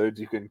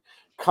episodes, you can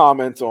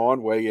comment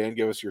on, weigh in,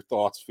 give us your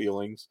thoughts,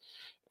 feelings.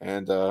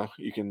 and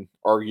you can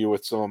argue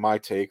with some of my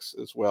takes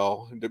as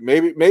well.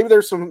 Maybe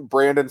there's some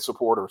Brandon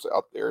supporters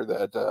out there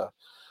that are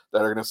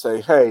going to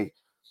say, "Hey,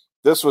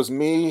 this was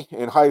me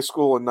in high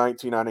school in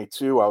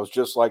 1992. I was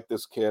just like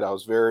this kid. I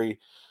was very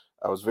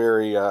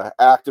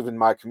active in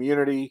my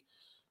community.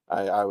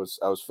 I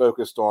was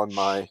focused on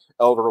my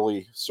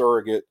elderly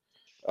surrogate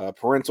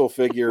parental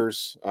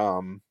figures,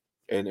 and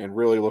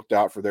really looked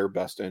out for their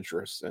best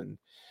interests. And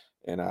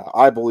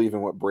I believe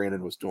in what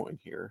Brandon was doing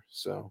here.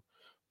 So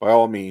by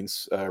all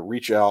means,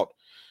 reach out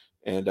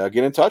and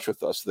get in touch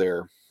with us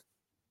there.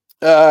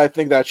 I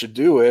think that should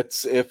do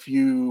it. If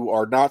you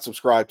are not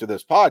subscribed to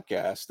this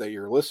podcast that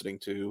you're listening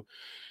to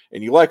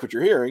and you like what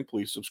you're hearing,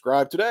 please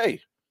subscribe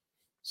today.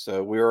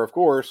 So we are, of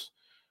course,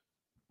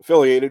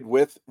 affiliated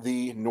with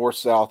the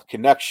North-South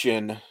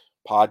Connection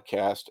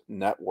podcast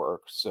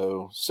network.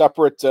 So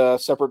separate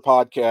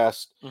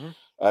podcast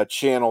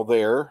channel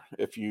there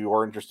if you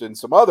are interested in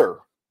some other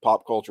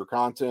pop culture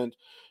content.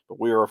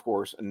 But we are, of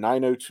course,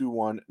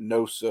 9021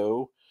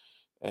 NoSo.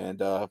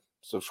 And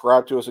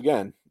subscribe to us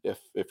again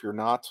if you're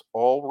not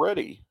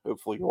already.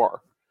 Hopefully you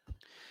are.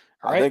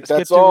 All right, I think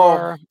that's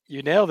all.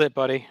 You nailed it,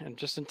 buddy. And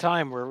just in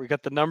time, where we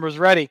got the numbers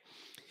ready.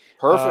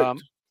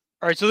 Perfect.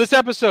 All right, so this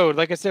episode,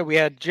 like I said, we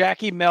had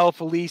Jackie, Mel,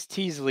 Felice,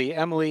 Teasley,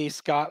 Emily,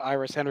 Scott,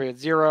 Iris, Henry at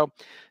 0.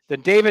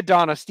 Then David,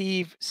 Donna,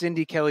 Steve,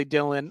 Cindy, Kelly,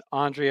 Dylan,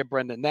 Andrea,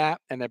 Brenda, Nat,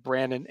 and then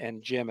Brandon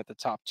and Jim at the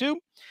top 2.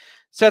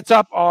 Sets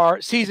up our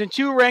season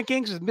 2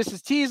 rankings with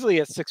Mrs. Teasley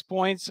at 6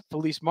 points,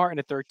 Felice Martin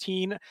at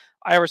 13,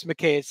 Iris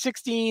McKay at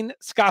 16,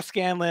 Scott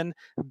Scanlon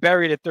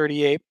buried at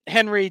 38,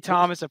 Henry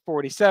Thomas at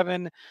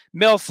 47,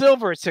 Mel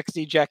Silver at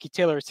 60, Jackie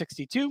Taylor at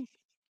 62,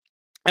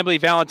 Emily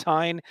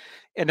Valentine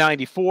at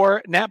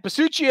 94, Nat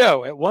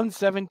Pasuccio at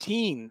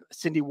 117,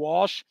 Cindy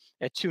Walsh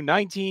at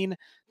 219,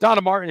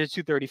 Donna Martin at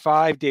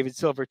 235, David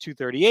Silver at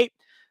 238,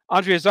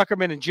 Andrea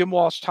Zuckerman and Jim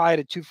Walsh tied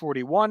at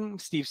 241,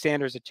 Steve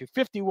Sanders at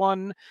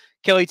 251,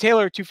 Kelly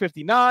Taylor at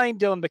 259,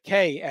 Dylan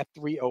McKay at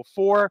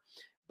 304,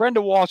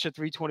 Brenda Walsh at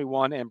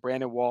 321, and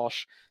Brandon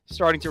Walsh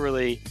starting to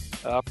really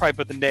probably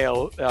put the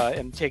nail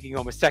in taking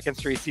home a second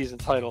straight season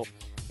title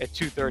at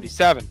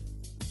 237.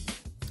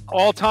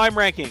 All-time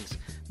rankings.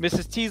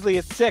 Mrs. Teasley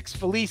at 6,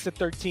 Felice at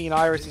 13,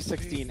 Iris at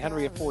 16,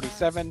 Henry at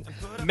 47,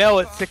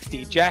 Mel at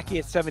 60, Jackie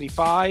at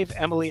 75,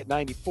 Emily at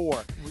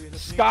 94,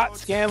 Scott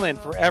Scanlon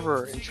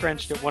forever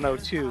entrenched at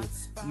 102,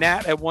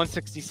 Nat at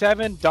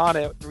 167, Donna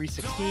at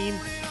 316,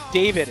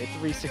 David at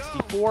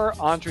 364,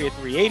 Andre at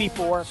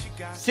 384,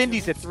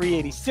 Cindy's at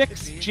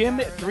 386, Jim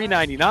at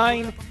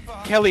 399,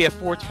 Kelly at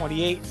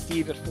 428,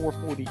 Steve at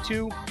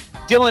 442,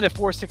 Dylan at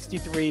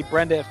 463,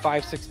 Brenda at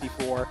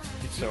 564,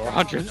 so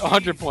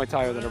 100 points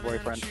higher than her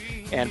boyfriend,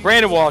 and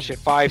Brandon Walsh at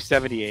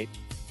 578,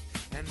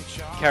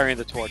 carrying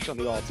the torch on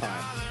the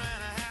all-time.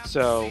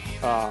 So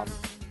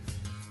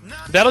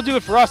that'll do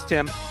it for us,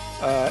 Tim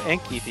and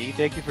Keithy.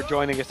 Thank you for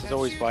joining us as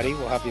always, buddy.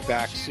 We'll have you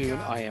back soon,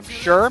 I am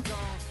sure.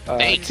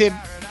 Thanks.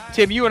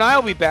 Tim, you and I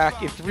will be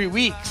back in 3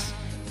 weeks.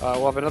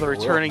 We'll have another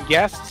returning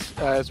guest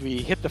as we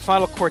hit the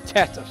final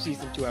quartet of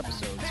Season 2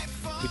 episodes.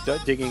 We'll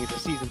be digging into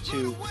Season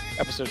 2,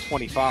 Episode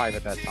 25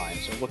 at that time,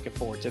 so looking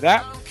forward to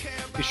that.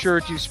 Be sure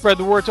to spread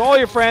the word to all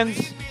your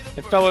friends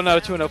and fellow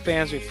 90210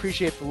 fans. We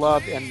appreciate the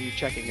love and you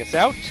checking us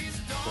out.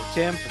 For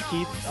Tim, for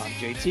Keith, I'm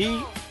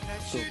JT.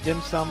 So dim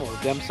sum, we're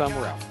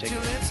out. Take care.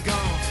 It's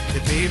gone to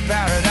be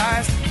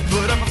paradise,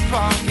 put up a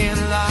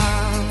parking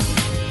lot.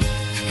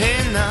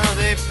 Hey, now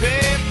they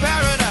pay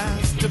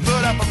paradise to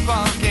put up a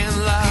parking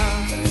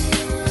lot.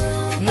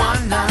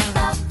 One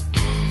night.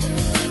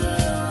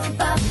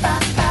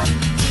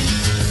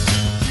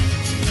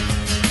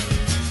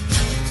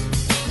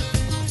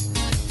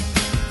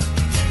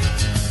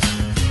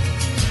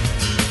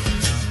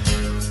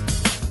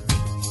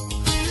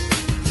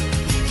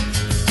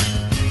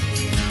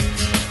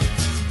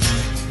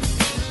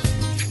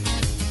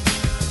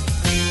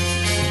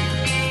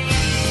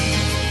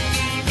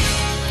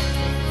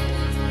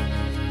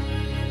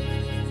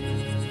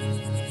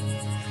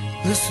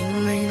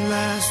 Listen, late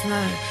last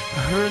night, I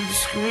heard the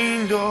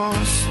screen door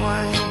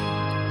swing,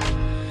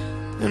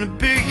 and a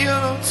big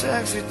yellow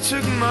taxi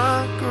took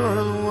my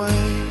girl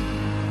away.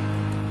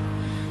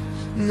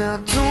 Now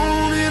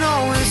don't it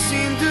always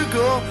seem to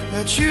go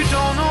that you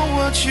don't know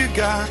what you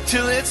got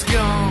till it's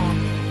gone?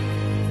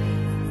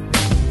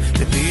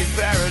 To be in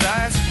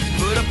paradise,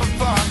 put up a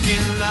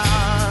parking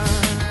lot.